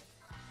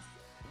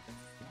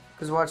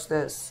 Cause watch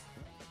this.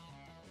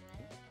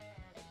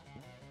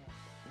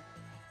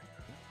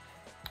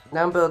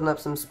 Now I'm building up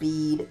some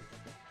speed.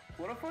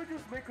 What if I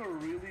just make a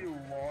really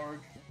large,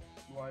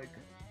 like,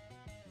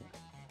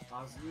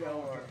 as we pillar?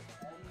 are.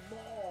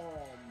 Mom.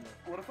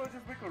 What if I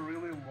just make a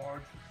really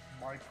large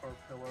minecart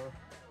pillar?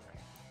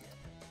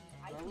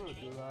 I I'm can gonna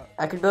get do it. that.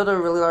 I could build a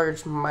really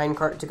large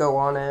minecart to go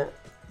on it.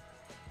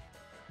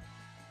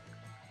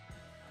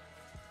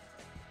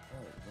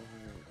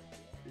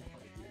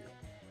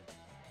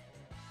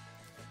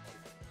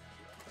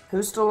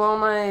 Who stole all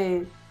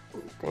my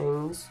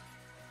things?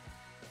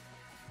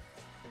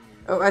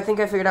 Oh, I think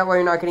I figured out why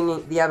you're not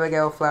getting the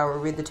Abigail flower.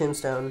 Read the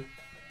tombstone.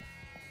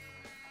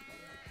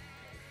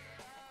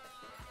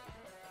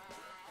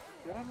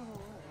 Get out of the way.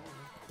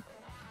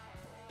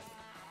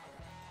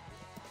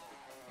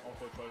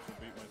 Also tries to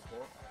beat my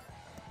score.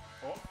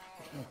 Oh,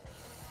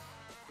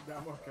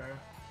 Damn, okay.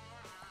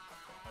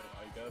 I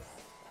guess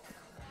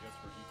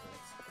we're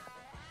equals.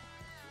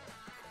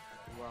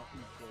 Well,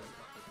 equal.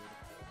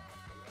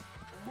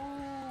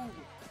 Move!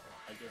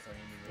 I guess I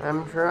only made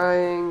I'm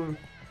trying.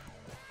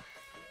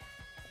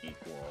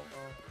 Equal.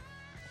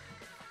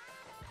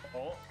 Oh,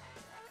 Hold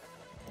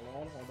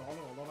on,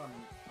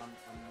 I'm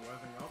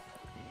revving up.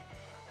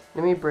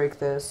 Let me break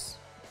this.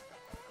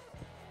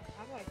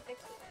 How do I fix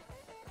it?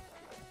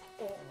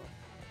 Oh,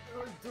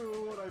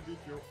 dude, I beat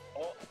you.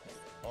 oh,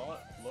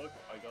 look,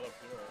 I got up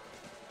here.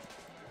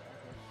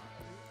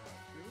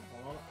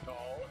 Hold on.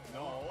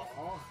 No.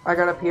 Oh, I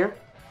got up here.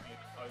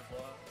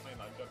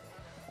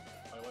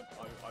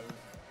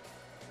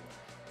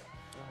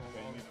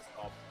 Okay, you need to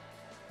stop.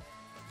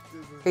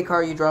 Hey,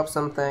 car, you dropped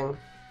something. What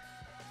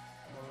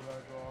did I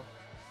draw?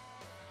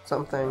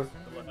 Something. Good,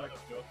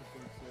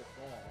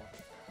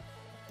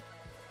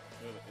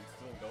 it's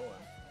still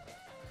going.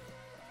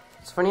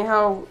 It's funny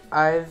how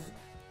I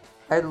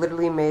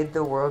literally made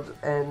the world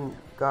and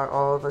got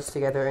all of us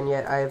together, and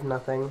yet I have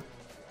nothing.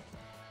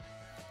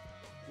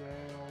 Damn.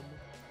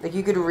 Like,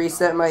 you could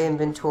reset my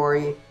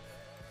inventory,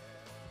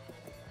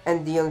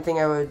 and the only thing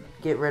I would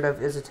get rid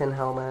of is a tin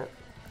helmet.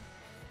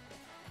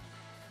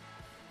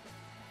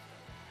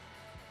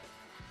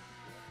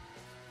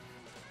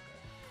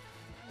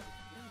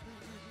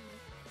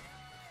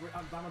 wait,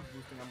 I'm damage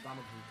boosting.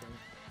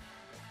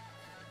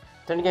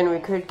 Then again, we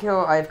could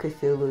kill Eye of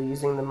Cthulhu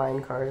using the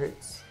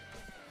minecarts.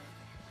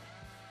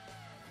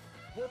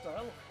 What the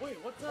hell? Wait,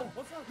 what's up?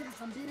 What's up? Yes,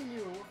 I'm beating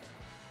you.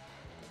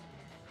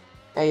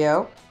 Hey,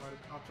 yo. Try to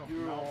catch up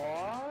You now.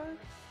 what?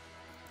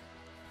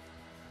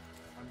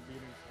 I'm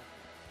beating.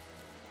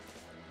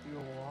 You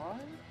what? I'm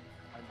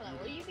Hold on,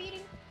 what are you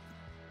beating?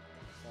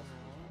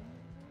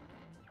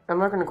 I'm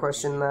not gonna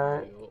question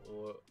that.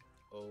 What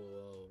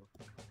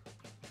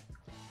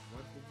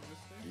did you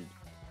just say?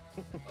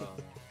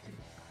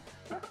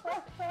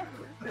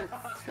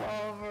 It's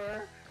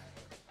over.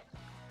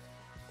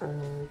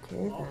 Okay,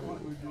 then.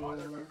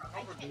 I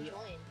can't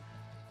join.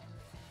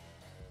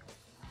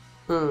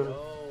 Hmm. No,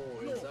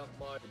 is that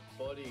my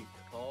buddy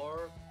car?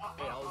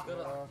 Hey, I was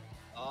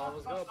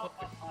gonna put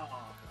the,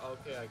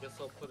 okay, I guess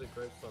I'll put a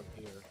gravestone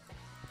here.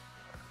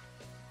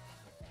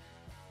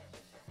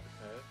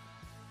 Okay.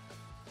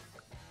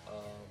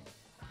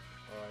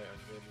 Alright, I'm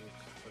gonna need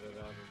to put it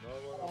on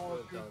another one. I'll put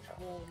it down.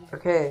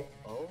 Okay.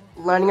 Oh?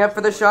 Lining up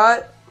for the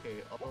shot,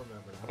 Okay, I'll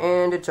remember that.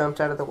 and it jumped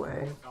out of the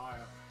way.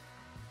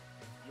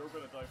 You're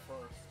gonna die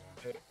first.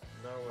 Okay,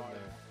 now we're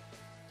there.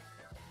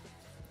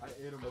 I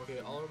ate him. Okay,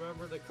 I'll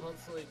remember to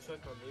constantly check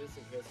on these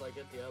in case I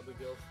get the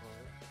Abigail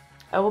fire.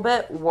 I will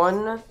bet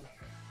one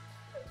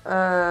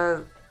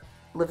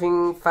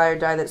living fire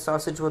die that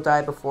sausage will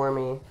die before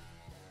me.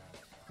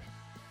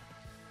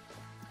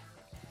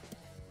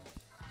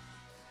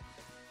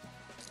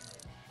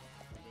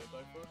 You're gonna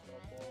die first,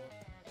 Alpha.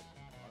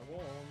 I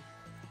won't.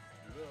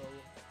 You will.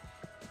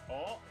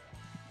 Oh!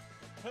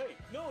 Hey,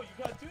 no, you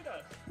can't do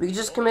that! We could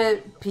just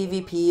commit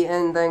PvP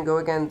and then go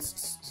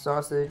against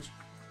sausage.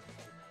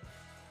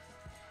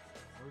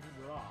 Where'd you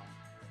go?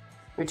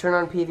 We turn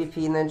on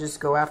PvP and then just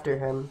go after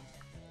him.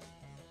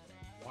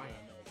 Why? Yeah,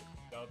 no,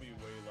 that'll be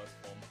way less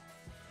fun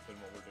than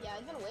what we're doing. Yeah,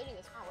 I've been waiting,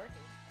 it's not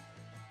working.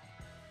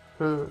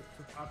 Hmm. To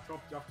catch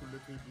up, you have to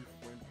literally be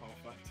flame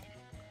perfect.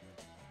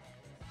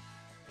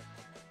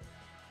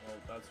 Well,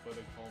 that's why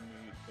they call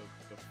me the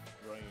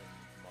frame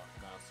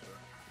master.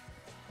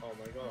 Oh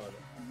my god.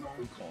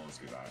 Who calls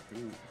you that,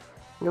 dude?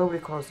 Nobody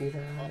calls you Oh,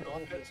 that.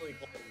 I'm actually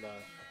calling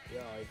that.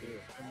 Yeah, I do.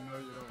 And no,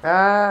 you don't.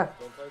 Ah!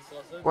 Don't I,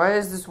 sausage? Why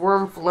is this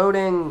worm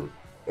floating?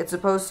 It's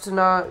supposed to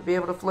not be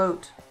able to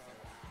float.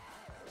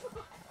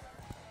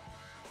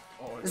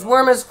 Oh, This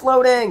worm is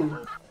floating!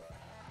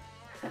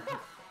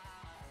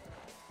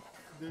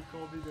 They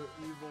call me the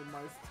evil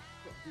master.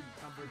 You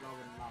can't break out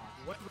with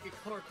laugh. Wait,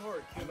 car,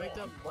 can you make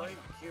that mine,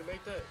 can you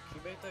make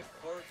that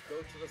car go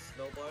to the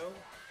snow biome?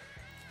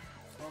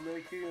 I'm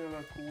making it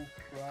a cool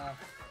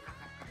craft.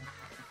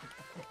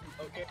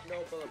 Okay, no,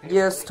 but...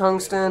 Yes,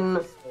 Tungsten.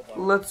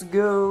 Let's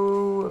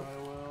go. I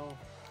will.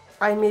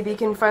 I maybe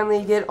can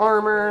finally get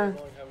armor.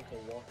 Having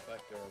to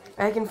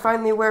I can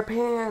finally wear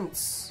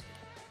pants.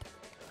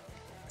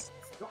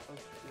 Oh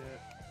shit.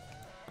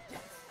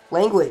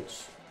 Language.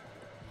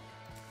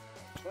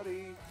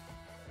 Buddy.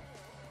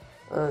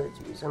 Oh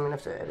jeez, I'm gonna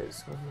have to edit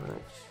so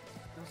much.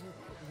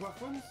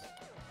 Weapons?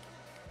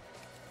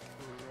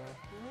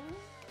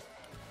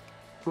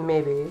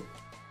 Maybe.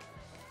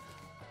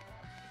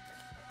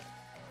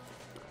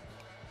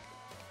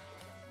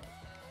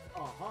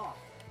 Aha.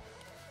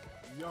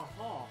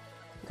 Yaha.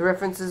 The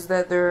reference is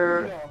that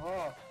they're Yeah,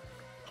 huh.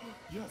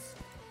 Yes.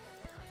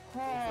 So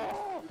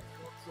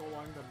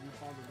long that we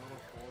found another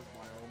forest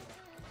biome.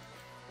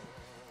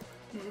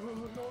 No. You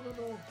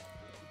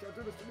can't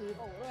do this to me.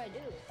 Oh, what do I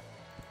do?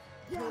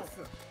 Yes.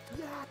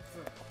 Yes.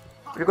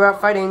 gonna go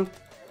out fighting.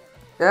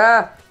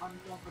 Ah! I'm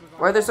confident.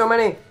 Why are there so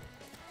many?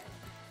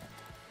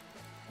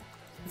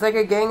 It's like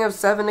a gang of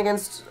 7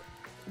 against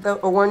a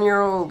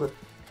 1-year-old. Oh,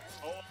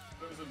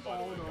 there's a Oh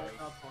bottle no, guys.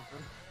 that's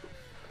fucking.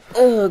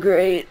 Oh,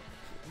 great.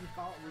 We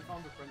found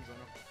the friend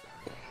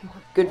zone.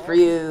 Good for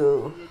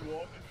you. We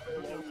walked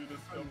along, we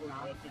discovered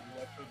nothing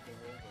left of the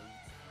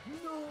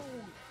world.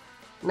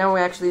 No. Now we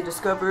actually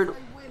discovered. I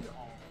win.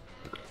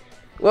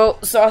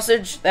 Well,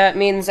 sausage, that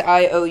means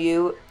I owe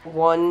you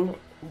 1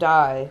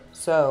 die.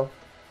 So,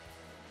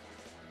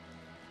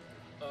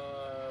 What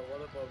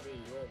about me?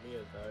 You want me to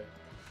die?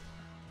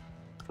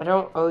 I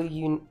don't owe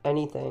you No,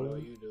 anything.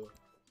 you do.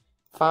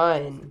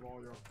 Fine.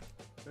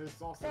 Hey,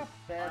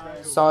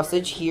 sausage.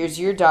 Sausage, here's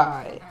your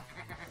die.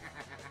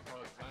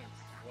 Oh, thanks.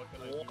 What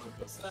can I do with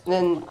this?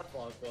 Then,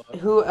 Fuck,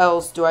 who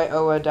else do I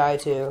owe a die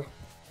to?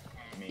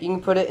 You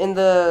can put it in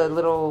the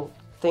little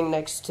thing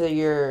next to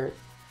your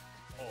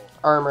Oh,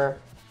 armor,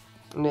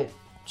 and it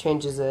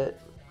changes it.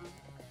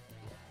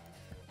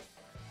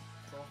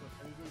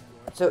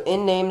 So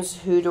in names,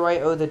 who do I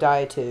owe the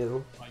die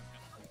to? I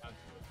can't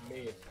do it.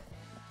 me. You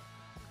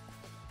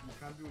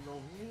can't do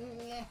no.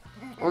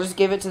 I'll just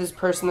give it to this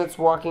person that's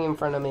walking in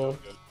front of me.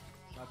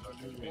 That's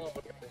a new Oh,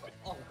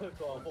 oh my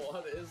god,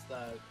 what is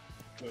that?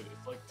 Dude,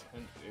 it's like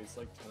 10. It's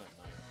like 10 at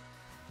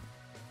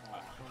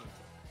night.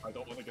 I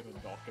don't want to get a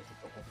knock at the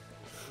door.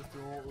 Just do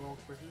a little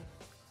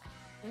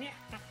quickie.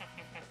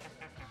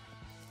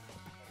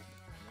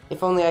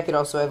 If only I could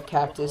also have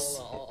cactus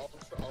I'll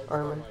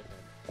armor. try my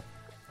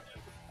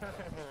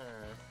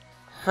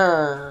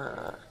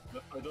Huh.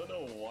 I don't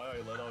know why I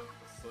let out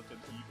such an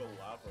evil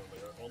laugh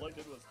earlier. All I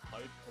did was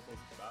hide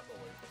Coco's bat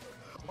away from them.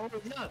 Oh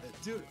yeah,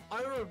 dude,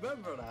 I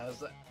remember that.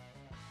 It's like,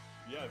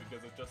 Yeah,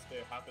 because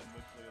it happened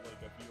literally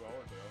like a few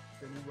hours ago.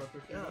 Can you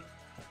replicate yeah,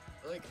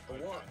 it? like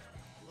what?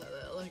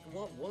 Like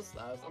what was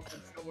that?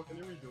 Can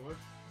you redo it?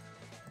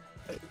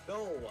 No.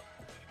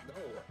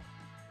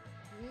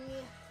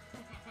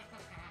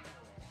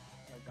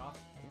 I got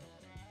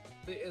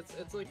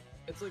It's like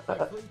I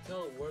couldn't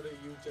tell whether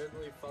you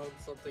generally found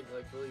something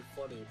like really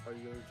funny or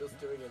you were just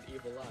doing an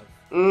evil laugh.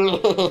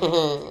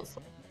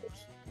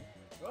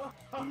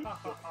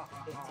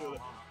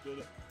 Dude,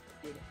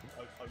 I'm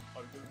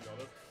gonna be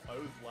honest, I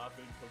was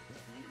laughing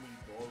completely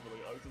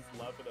normally. I was just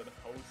laughing at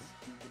how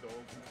stupid the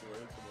whole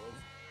situation was.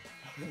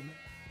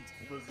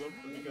 For some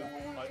because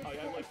I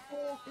had like I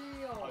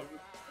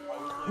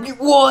was like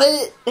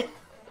What? and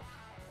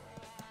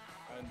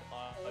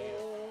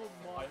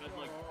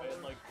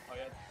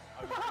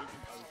I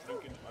was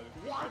drinking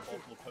a bottle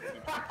of Pepsi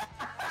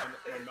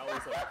and my mouth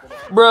was like full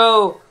of Bro,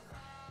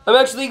 I'm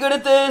actually good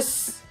at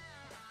this.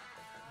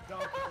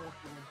 that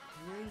fucking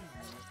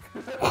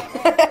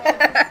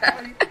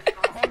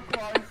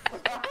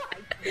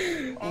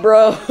crazy.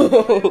 Bro.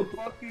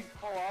 Fucking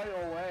fly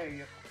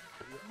away.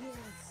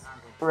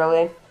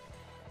 Really?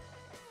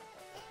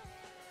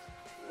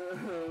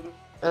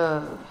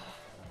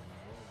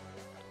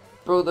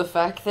 Bro, the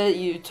fact that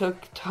you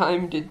took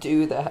time to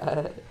do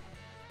that.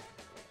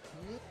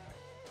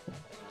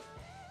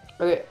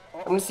 Okay,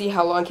 I'm gonna see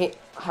how long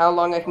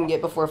I can get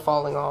before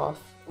falling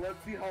off.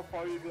 Let's see how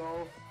far you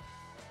go.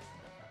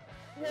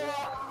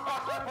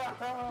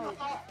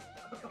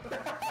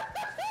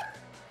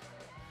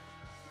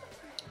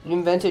 You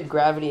invented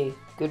gravity.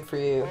 Good for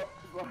you.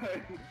 Buddy.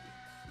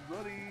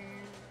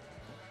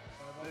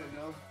 There you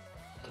go.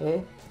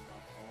 Okay,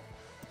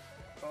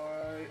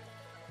 Alright.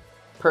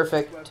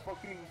 perfect. Oh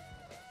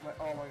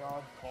my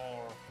god.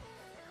 car.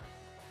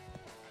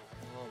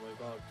 Oh my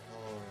god.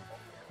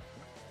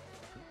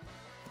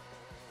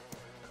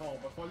 Oh,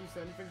 before you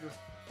say anything, just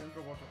think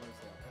of what you're gonna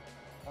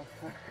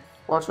say. Okay.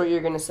 Watch what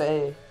you're gonna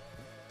say.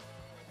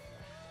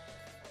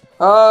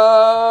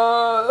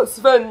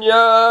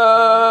 Svenja!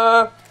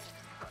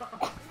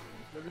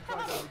 Let me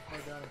try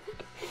that.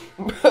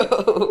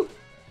 Bro.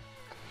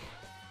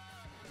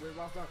 Wait,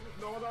 last time.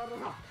 No. Oh,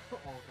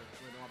 okay.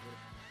 Wait,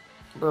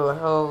 no, Bro,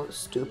 how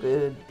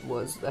stupid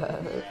was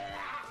that?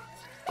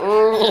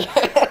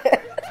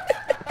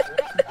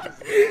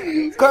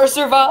 Car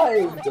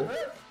survived!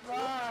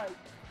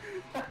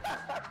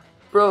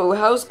 Bro,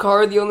 how's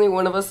Car the only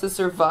one of us that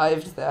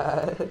survived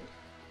that?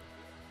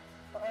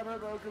 I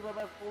don't know, because I'm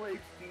at full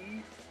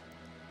HP.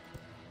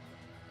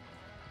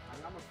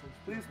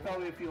 Please tell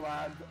me if you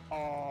land.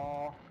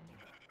 Aww.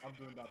 I'm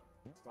doing that.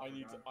 I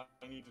need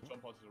to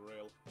jump onto the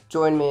rail.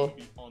 Join me.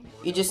 Be on the You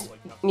rail, just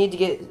like, have- need to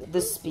get the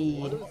What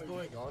speed. is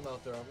going on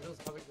out there? I'm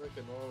just having like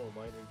a normal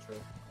mining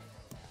trip.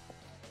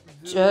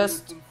 Dude,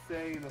 Just- it's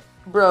insane.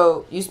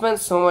 Bro, you spent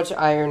so much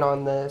iron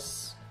on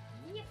this.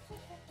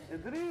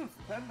 It didn't even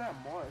spend that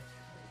much.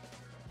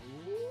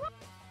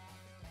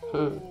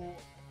 Hmm.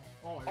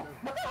 Oh my god.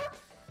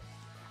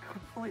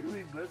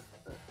 Completely missed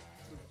it. This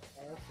is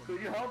awesome.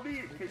 Could you help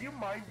me? Can you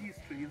mine these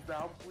trees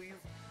down, please?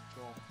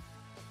 So,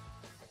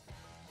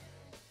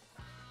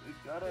 It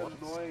got What?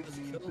 annoying Just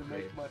me kill to me.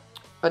 make my.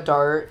 A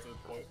dart.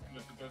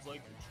 There's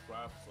like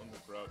traps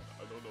underground.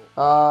 I don't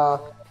know. Uh,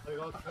 I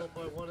got killed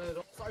by one head.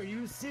 Are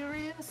you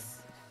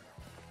serious?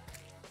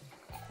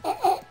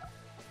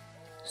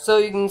 so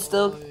you can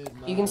still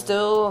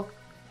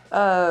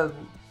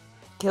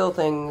kill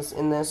things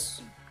in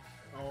this.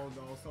 oh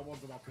no,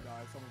 someone's about to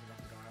die. Someone's about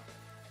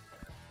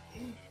to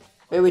die.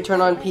 Wait, we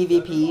turn on There's,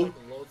 PvP. like,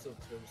 loads of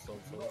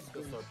tombstones, so let's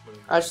just start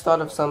putting. I just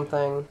thought of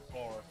something.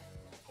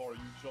 Car, you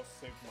just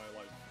saved my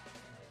life.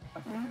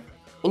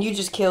 And you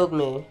just killed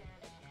me.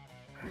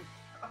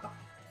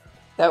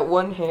 That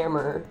one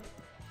hammer.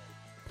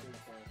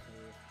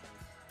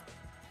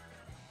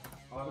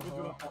 Let me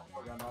do that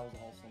again. That was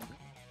awesome.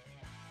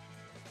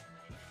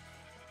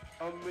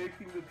 I'm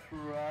making the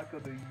track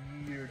of the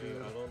year, Dude,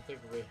 dude. I don't think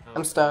we have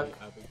I'm stuck. any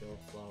Abigail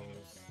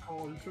flowers.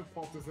 Oh, you should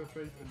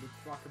participate in the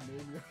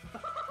Trackmania.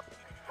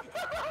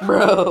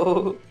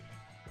 Bro.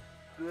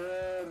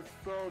 That's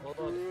so Hold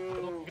on, I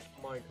true. don't get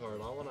my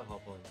card. I wanna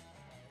hop on.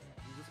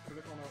 You just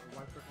click on a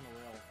right click on a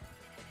rail.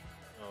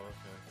 Oh,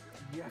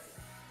 okay. Yes.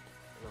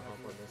 I'm gonna hop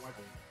on this Like-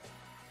 thing.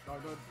 No,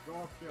 go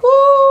up here.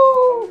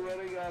 Woo! I'm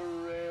running out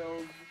of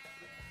rails.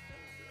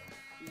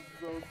 This is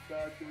so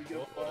sad. Can we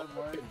get 5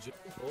 likes?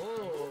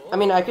 Oh, I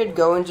mean, I could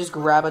go and just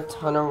grab a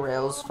ton of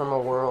rails from a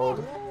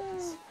world,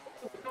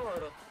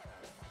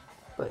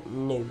 but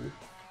no.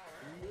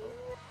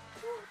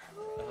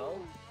 The hell?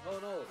 Oh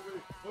no!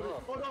 Oh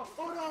no! Oh no!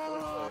 Oh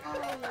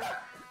no!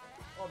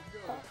 Oh,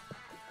 good.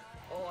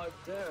 Oh, I'm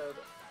dead.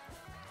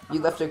 You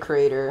left a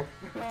crater.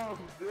 Oh,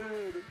 dude.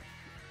 Dude.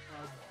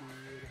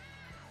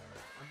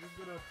 I'm just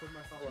gonna put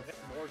myself Well, in hit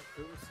more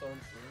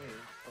tombstones for me,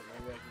 so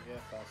maybe I can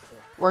get faster.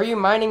 Where are you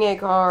mining a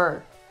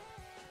car?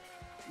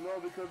 No,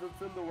 because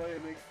it's in the way.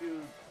 It makes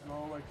you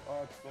know, like,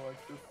 oh, so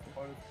like this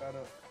part is kind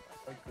of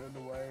like in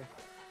the way.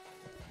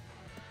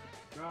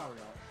 There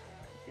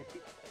we go.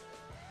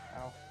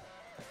 Ow.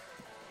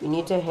 You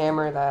need to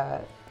hammer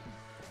that.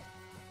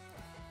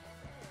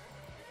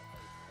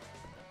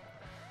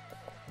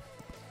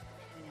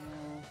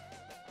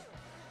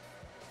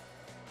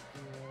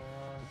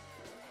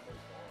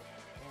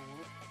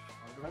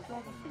 Let's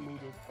not just remove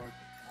this part.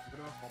 I'm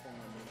gonna hop on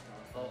my main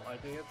car. Oh, I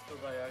think it's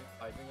because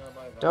I think I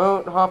might.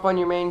 Don't hop on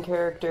your main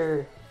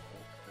character.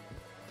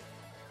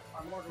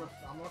 I'm not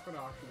gonna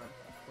actually like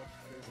put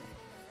facing.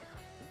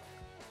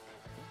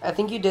 I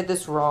think you did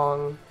this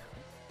wrong.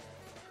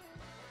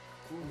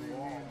 What do you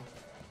mean?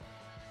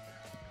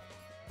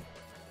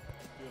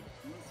 Dude,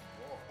 who's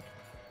wrong?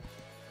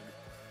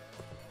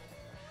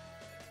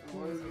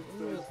 Why is it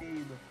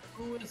 13?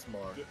 Who is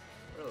Mark?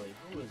 Really?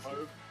 Who is he?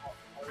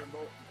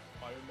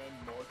 Iron Man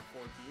Mark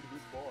 14,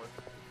 who's Mark?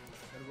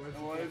 And where's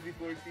And why is he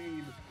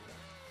 14?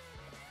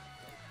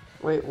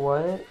 Wait,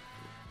 what?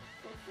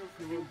 That's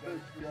a stupid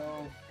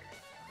joke.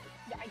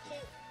 Yeah, I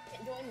can't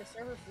join the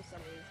server for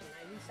some reason.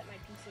 I reset my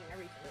PC and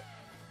everything.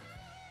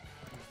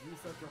 you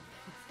set your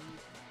PC?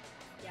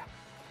 Yeah.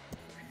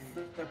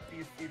 Set the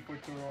PC for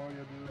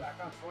Terraria, dude. I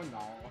can't join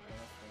now. Okay,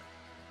 that's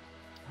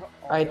good.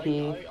 Oh, IP.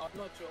 I'm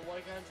not sure why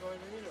I can't join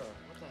either.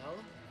 What the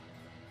hell?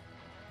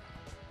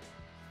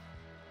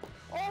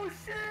 Oh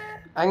shit!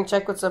 I can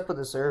check what's up with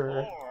the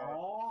server.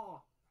 Oh!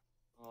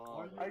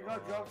 Oh, I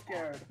got jump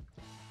scared.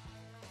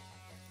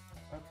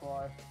 That's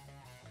why.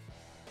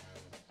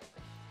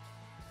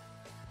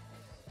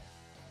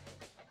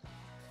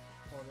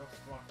 Oh, that's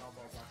fucked up.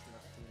 I was actually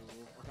next to the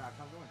roof. Okay, I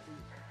can't join.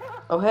 Please.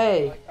 Oh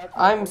hey,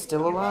 I'm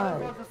still You might as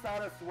well alive. just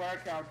add a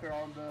swear counter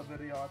on the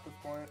video at this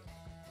point.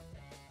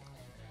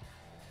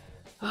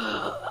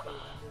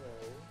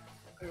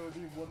 It would be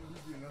 1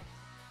 million.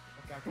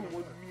 Okay, I can't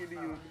 1 join.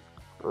 million.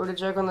 Or to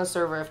check on the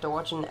server, I have to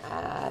watch an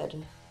ad.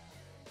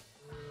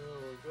 Oh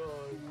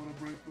god. You wanna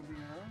break from me,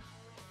 huh?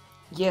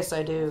 Yes,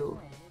 I do.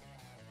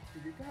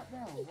 You did that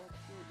now. What's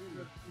your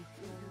video?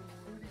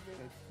 30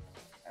 minutes.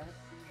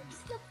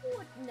 It's the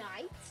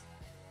Fortnite.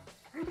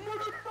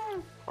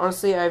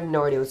 Honestly, I have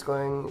no idea what's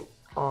going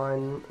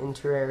on in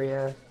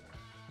Terraria.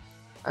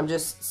 I'm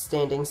just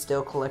standing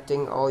still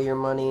collecting all your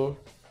money.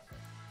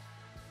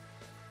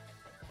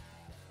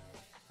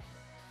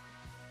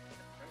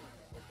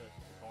 Okay,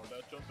 Car,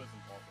 that jump is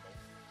impossible.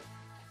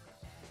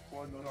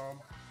 One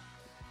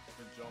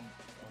The jump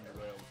on the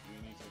rails, we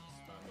need to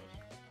expand it.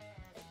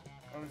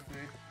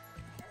 Honestly,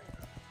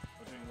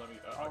 I think let me.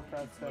 I'll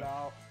test it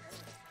out.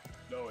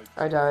 No, it's.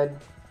 I died.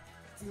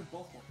 It's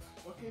impossible.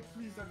 Okay,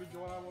 please let me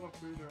join. I wanna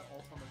play the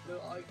ultimate. No,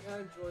 I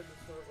can't join the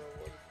server.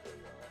 What is going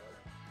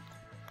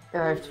on? I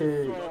have So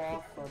to.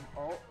 awesome.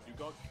 Oh, You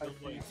got I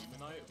killed by a see.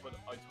 demonite, but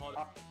I thought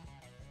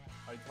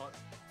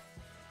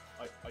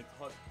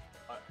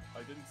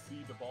I didn't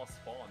see the boss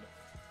spawn.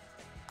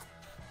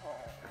 Oh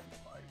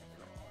my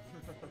god.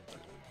 What's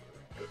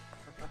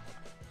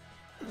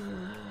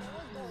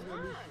going on?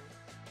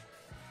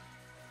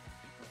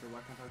 Okay,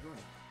 why can't I join?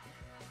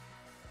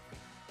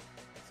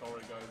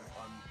 Sorry guys,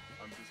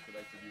 I'm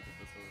disconnected you with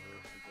the server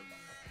because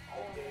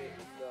Okay,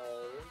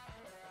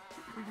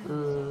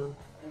 no.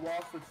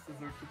 Lost its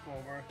scissor took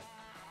over.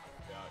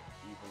 yeah,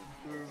 evil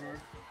Server.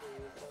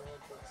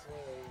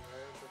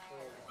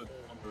 the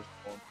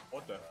thunderstorm.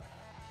 What the?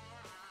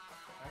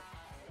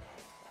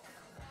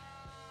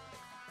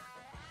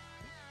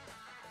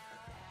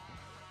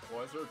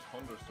 Why is there a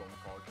thunderstorm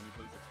card? Can you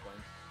please explain?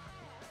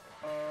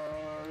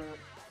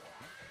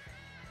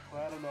 I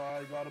don't know,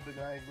 I got a bit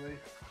angry.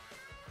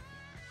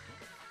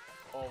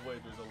 Oh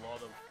wait, there's a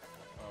lot of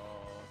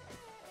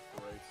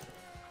race.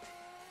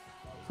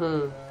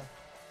 Yeah.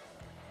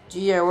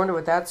 Gee, I wonder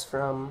what that's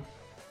from.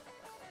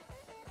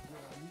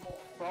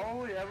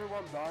 Probably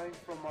everyone dying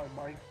from my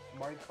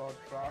minecart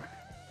track.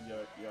 Yeah,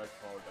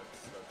 card.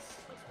 That's what it's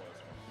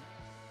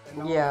from. And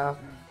now Yeah. I have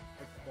to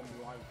from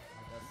life, I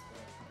guess.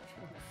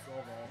 So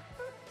well.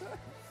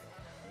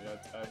 Yeah,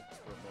 it's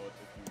expert mode.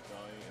 If you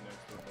die in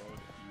expert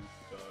mode, you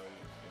die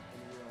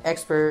in.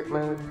 Expert In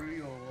mode.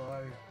 real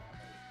life.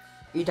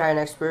 You die in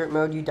expert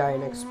mode, you die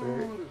in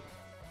expert.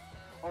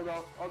 Oh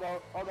no, oh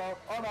no, oh no,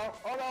 oh no,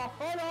 oh no,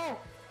 oh no!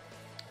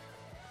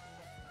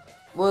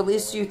 Well, at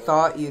least you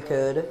thought you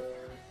could.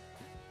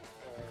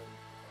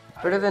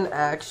 Better than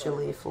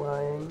actually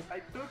flying. I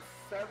took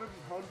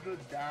 700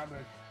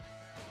 damage.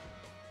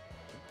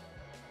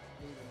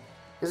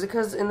 Is it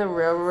because in the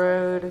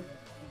railroad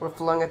we're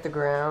flung at the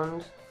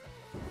ground?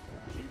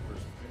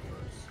 Jeepers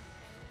creepers.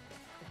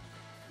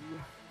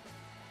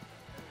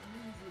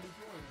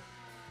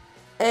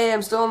 Hey,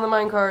 I'm still in the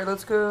minecart,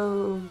 let's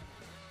go!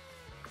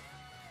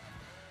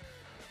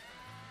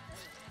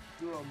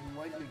 Dude, I'm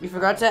lightning. You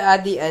forgot to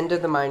add the end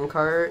of the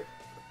minecart.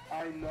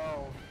 I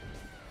know.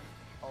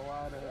 I'll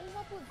add What it. is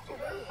up with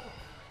Terraria?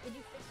 Did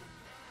you fix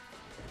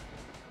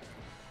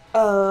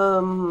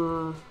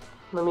it?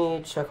 Let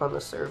me check on the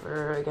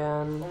server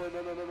again. Oh wait,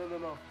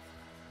 no.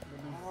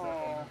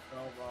 Oh,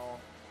 well.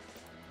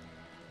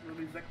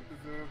 really Zek the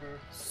server.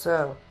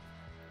 So,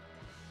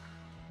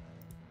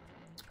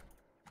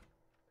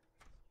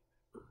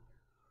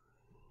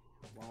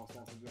 Wow, so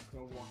I'm just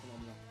still walking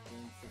on the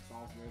game 6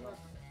 hours later.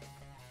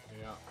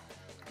 Yeah.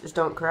 just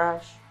don't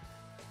crash.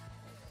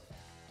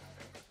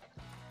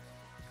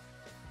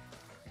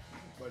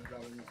 But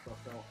rather you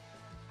stuff out.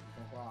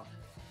 Don't crash.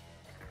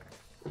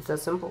 It's that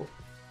simple.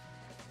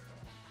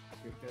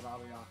 Get out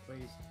of here,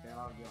 please. Get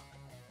out of here.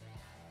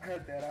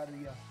 Get that out of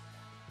here.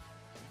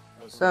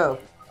 So,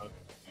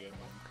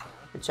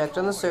 I checked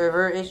on the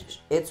server,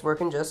 it's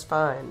working just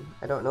fine.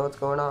 I don't know what's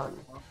going on.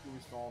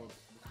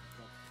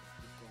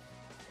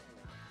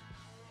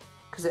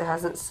 Because it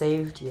hasn't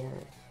saved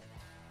yet.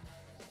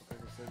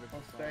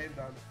 I'll stay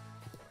done.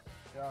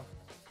 Yeah.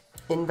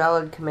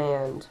 Invalid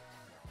command.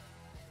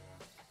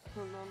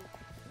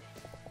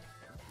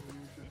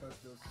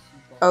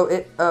 Oh,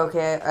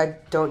 okay, I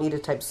don't need to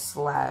type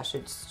slash,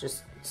 it's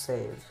just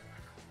save.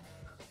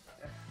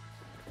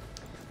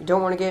 You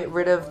don't want to get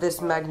rid of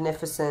this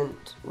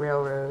magnificent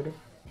railroad.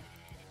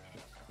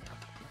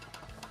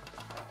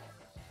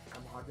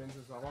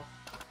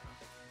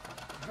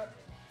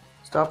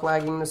 Stop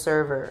lagging the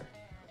server.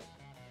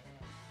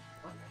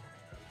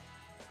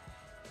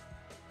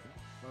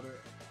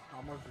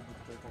 How much did you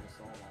pay for the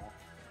song?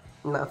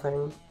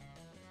 Nothing.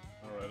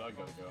 Alright, I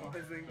gotta go.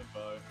 Amazing.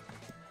 Goodbye.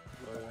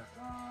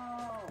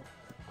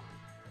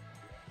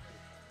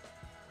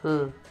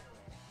 Oh.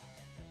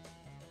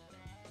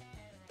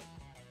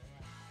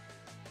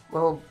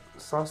 Well,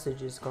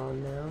 sausage is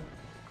gone now.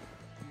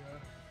 Yeah.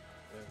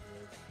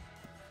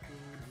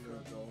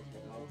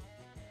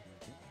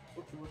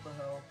 What the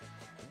hell?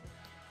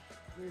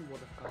 What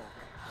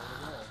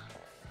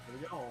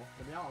the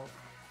hell?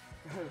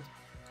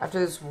 After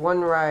this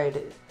one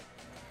ride,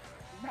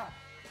 Nah.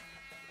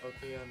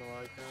 Okay, I know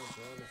I can't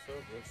join the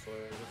server, so I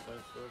guess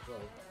thanks for a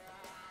job.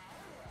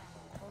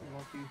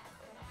 Unlucky.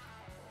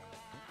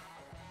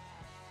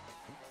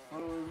 Oh,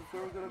 is the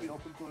server gonna be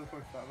open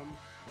 24/7?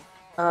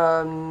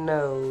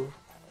 no.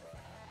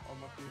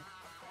 Unlucky.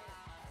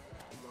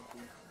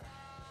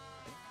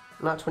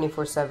 Not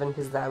 24/7,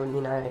 because that would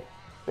mean I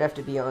would have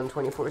to be on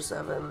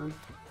 24/7.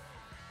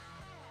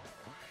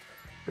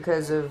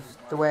 Because of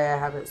the way I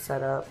have it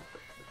set up.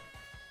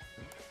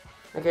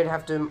 Like, I'd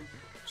have to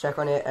check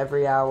on it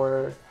every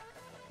hour.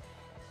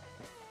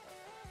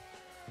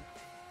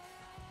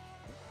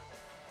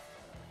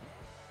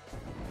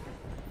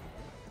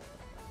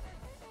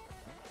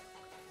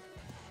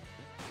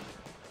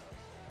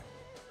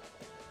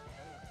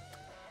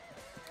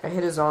 I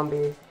hit a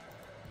zombie.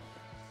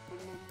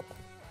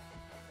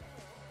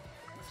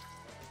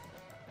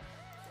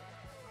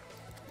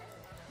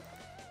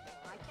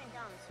 I can't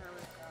get on the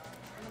server, so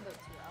I'm gonna go to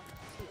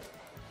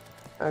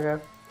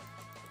Okay.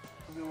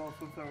 Okay, well,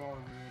 since they're all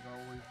reviewed, I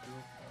always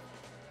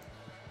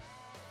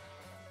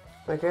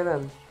do. Okay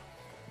then.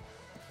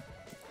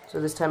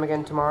 So this time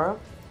again tomorrow?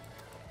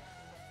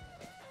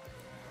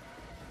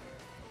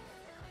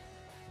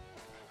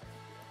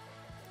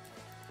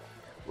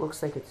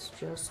 Looks like it's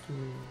just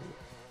me.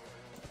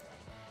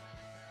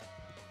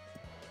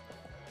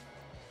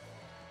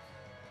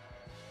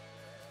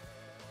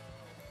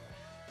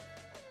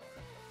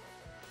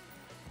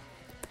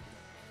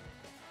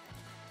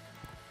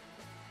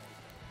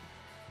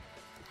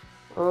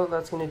 Well,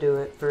 that's gonna do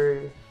it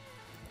for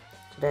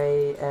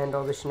today and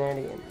all the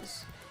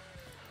shenanigans.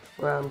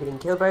 Well, I'm getting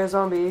killed by a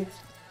zombie.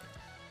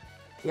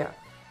 Yeah,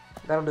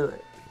 that'll do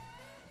it.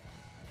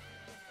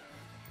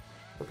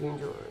 Hope you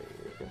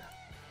enjoyed.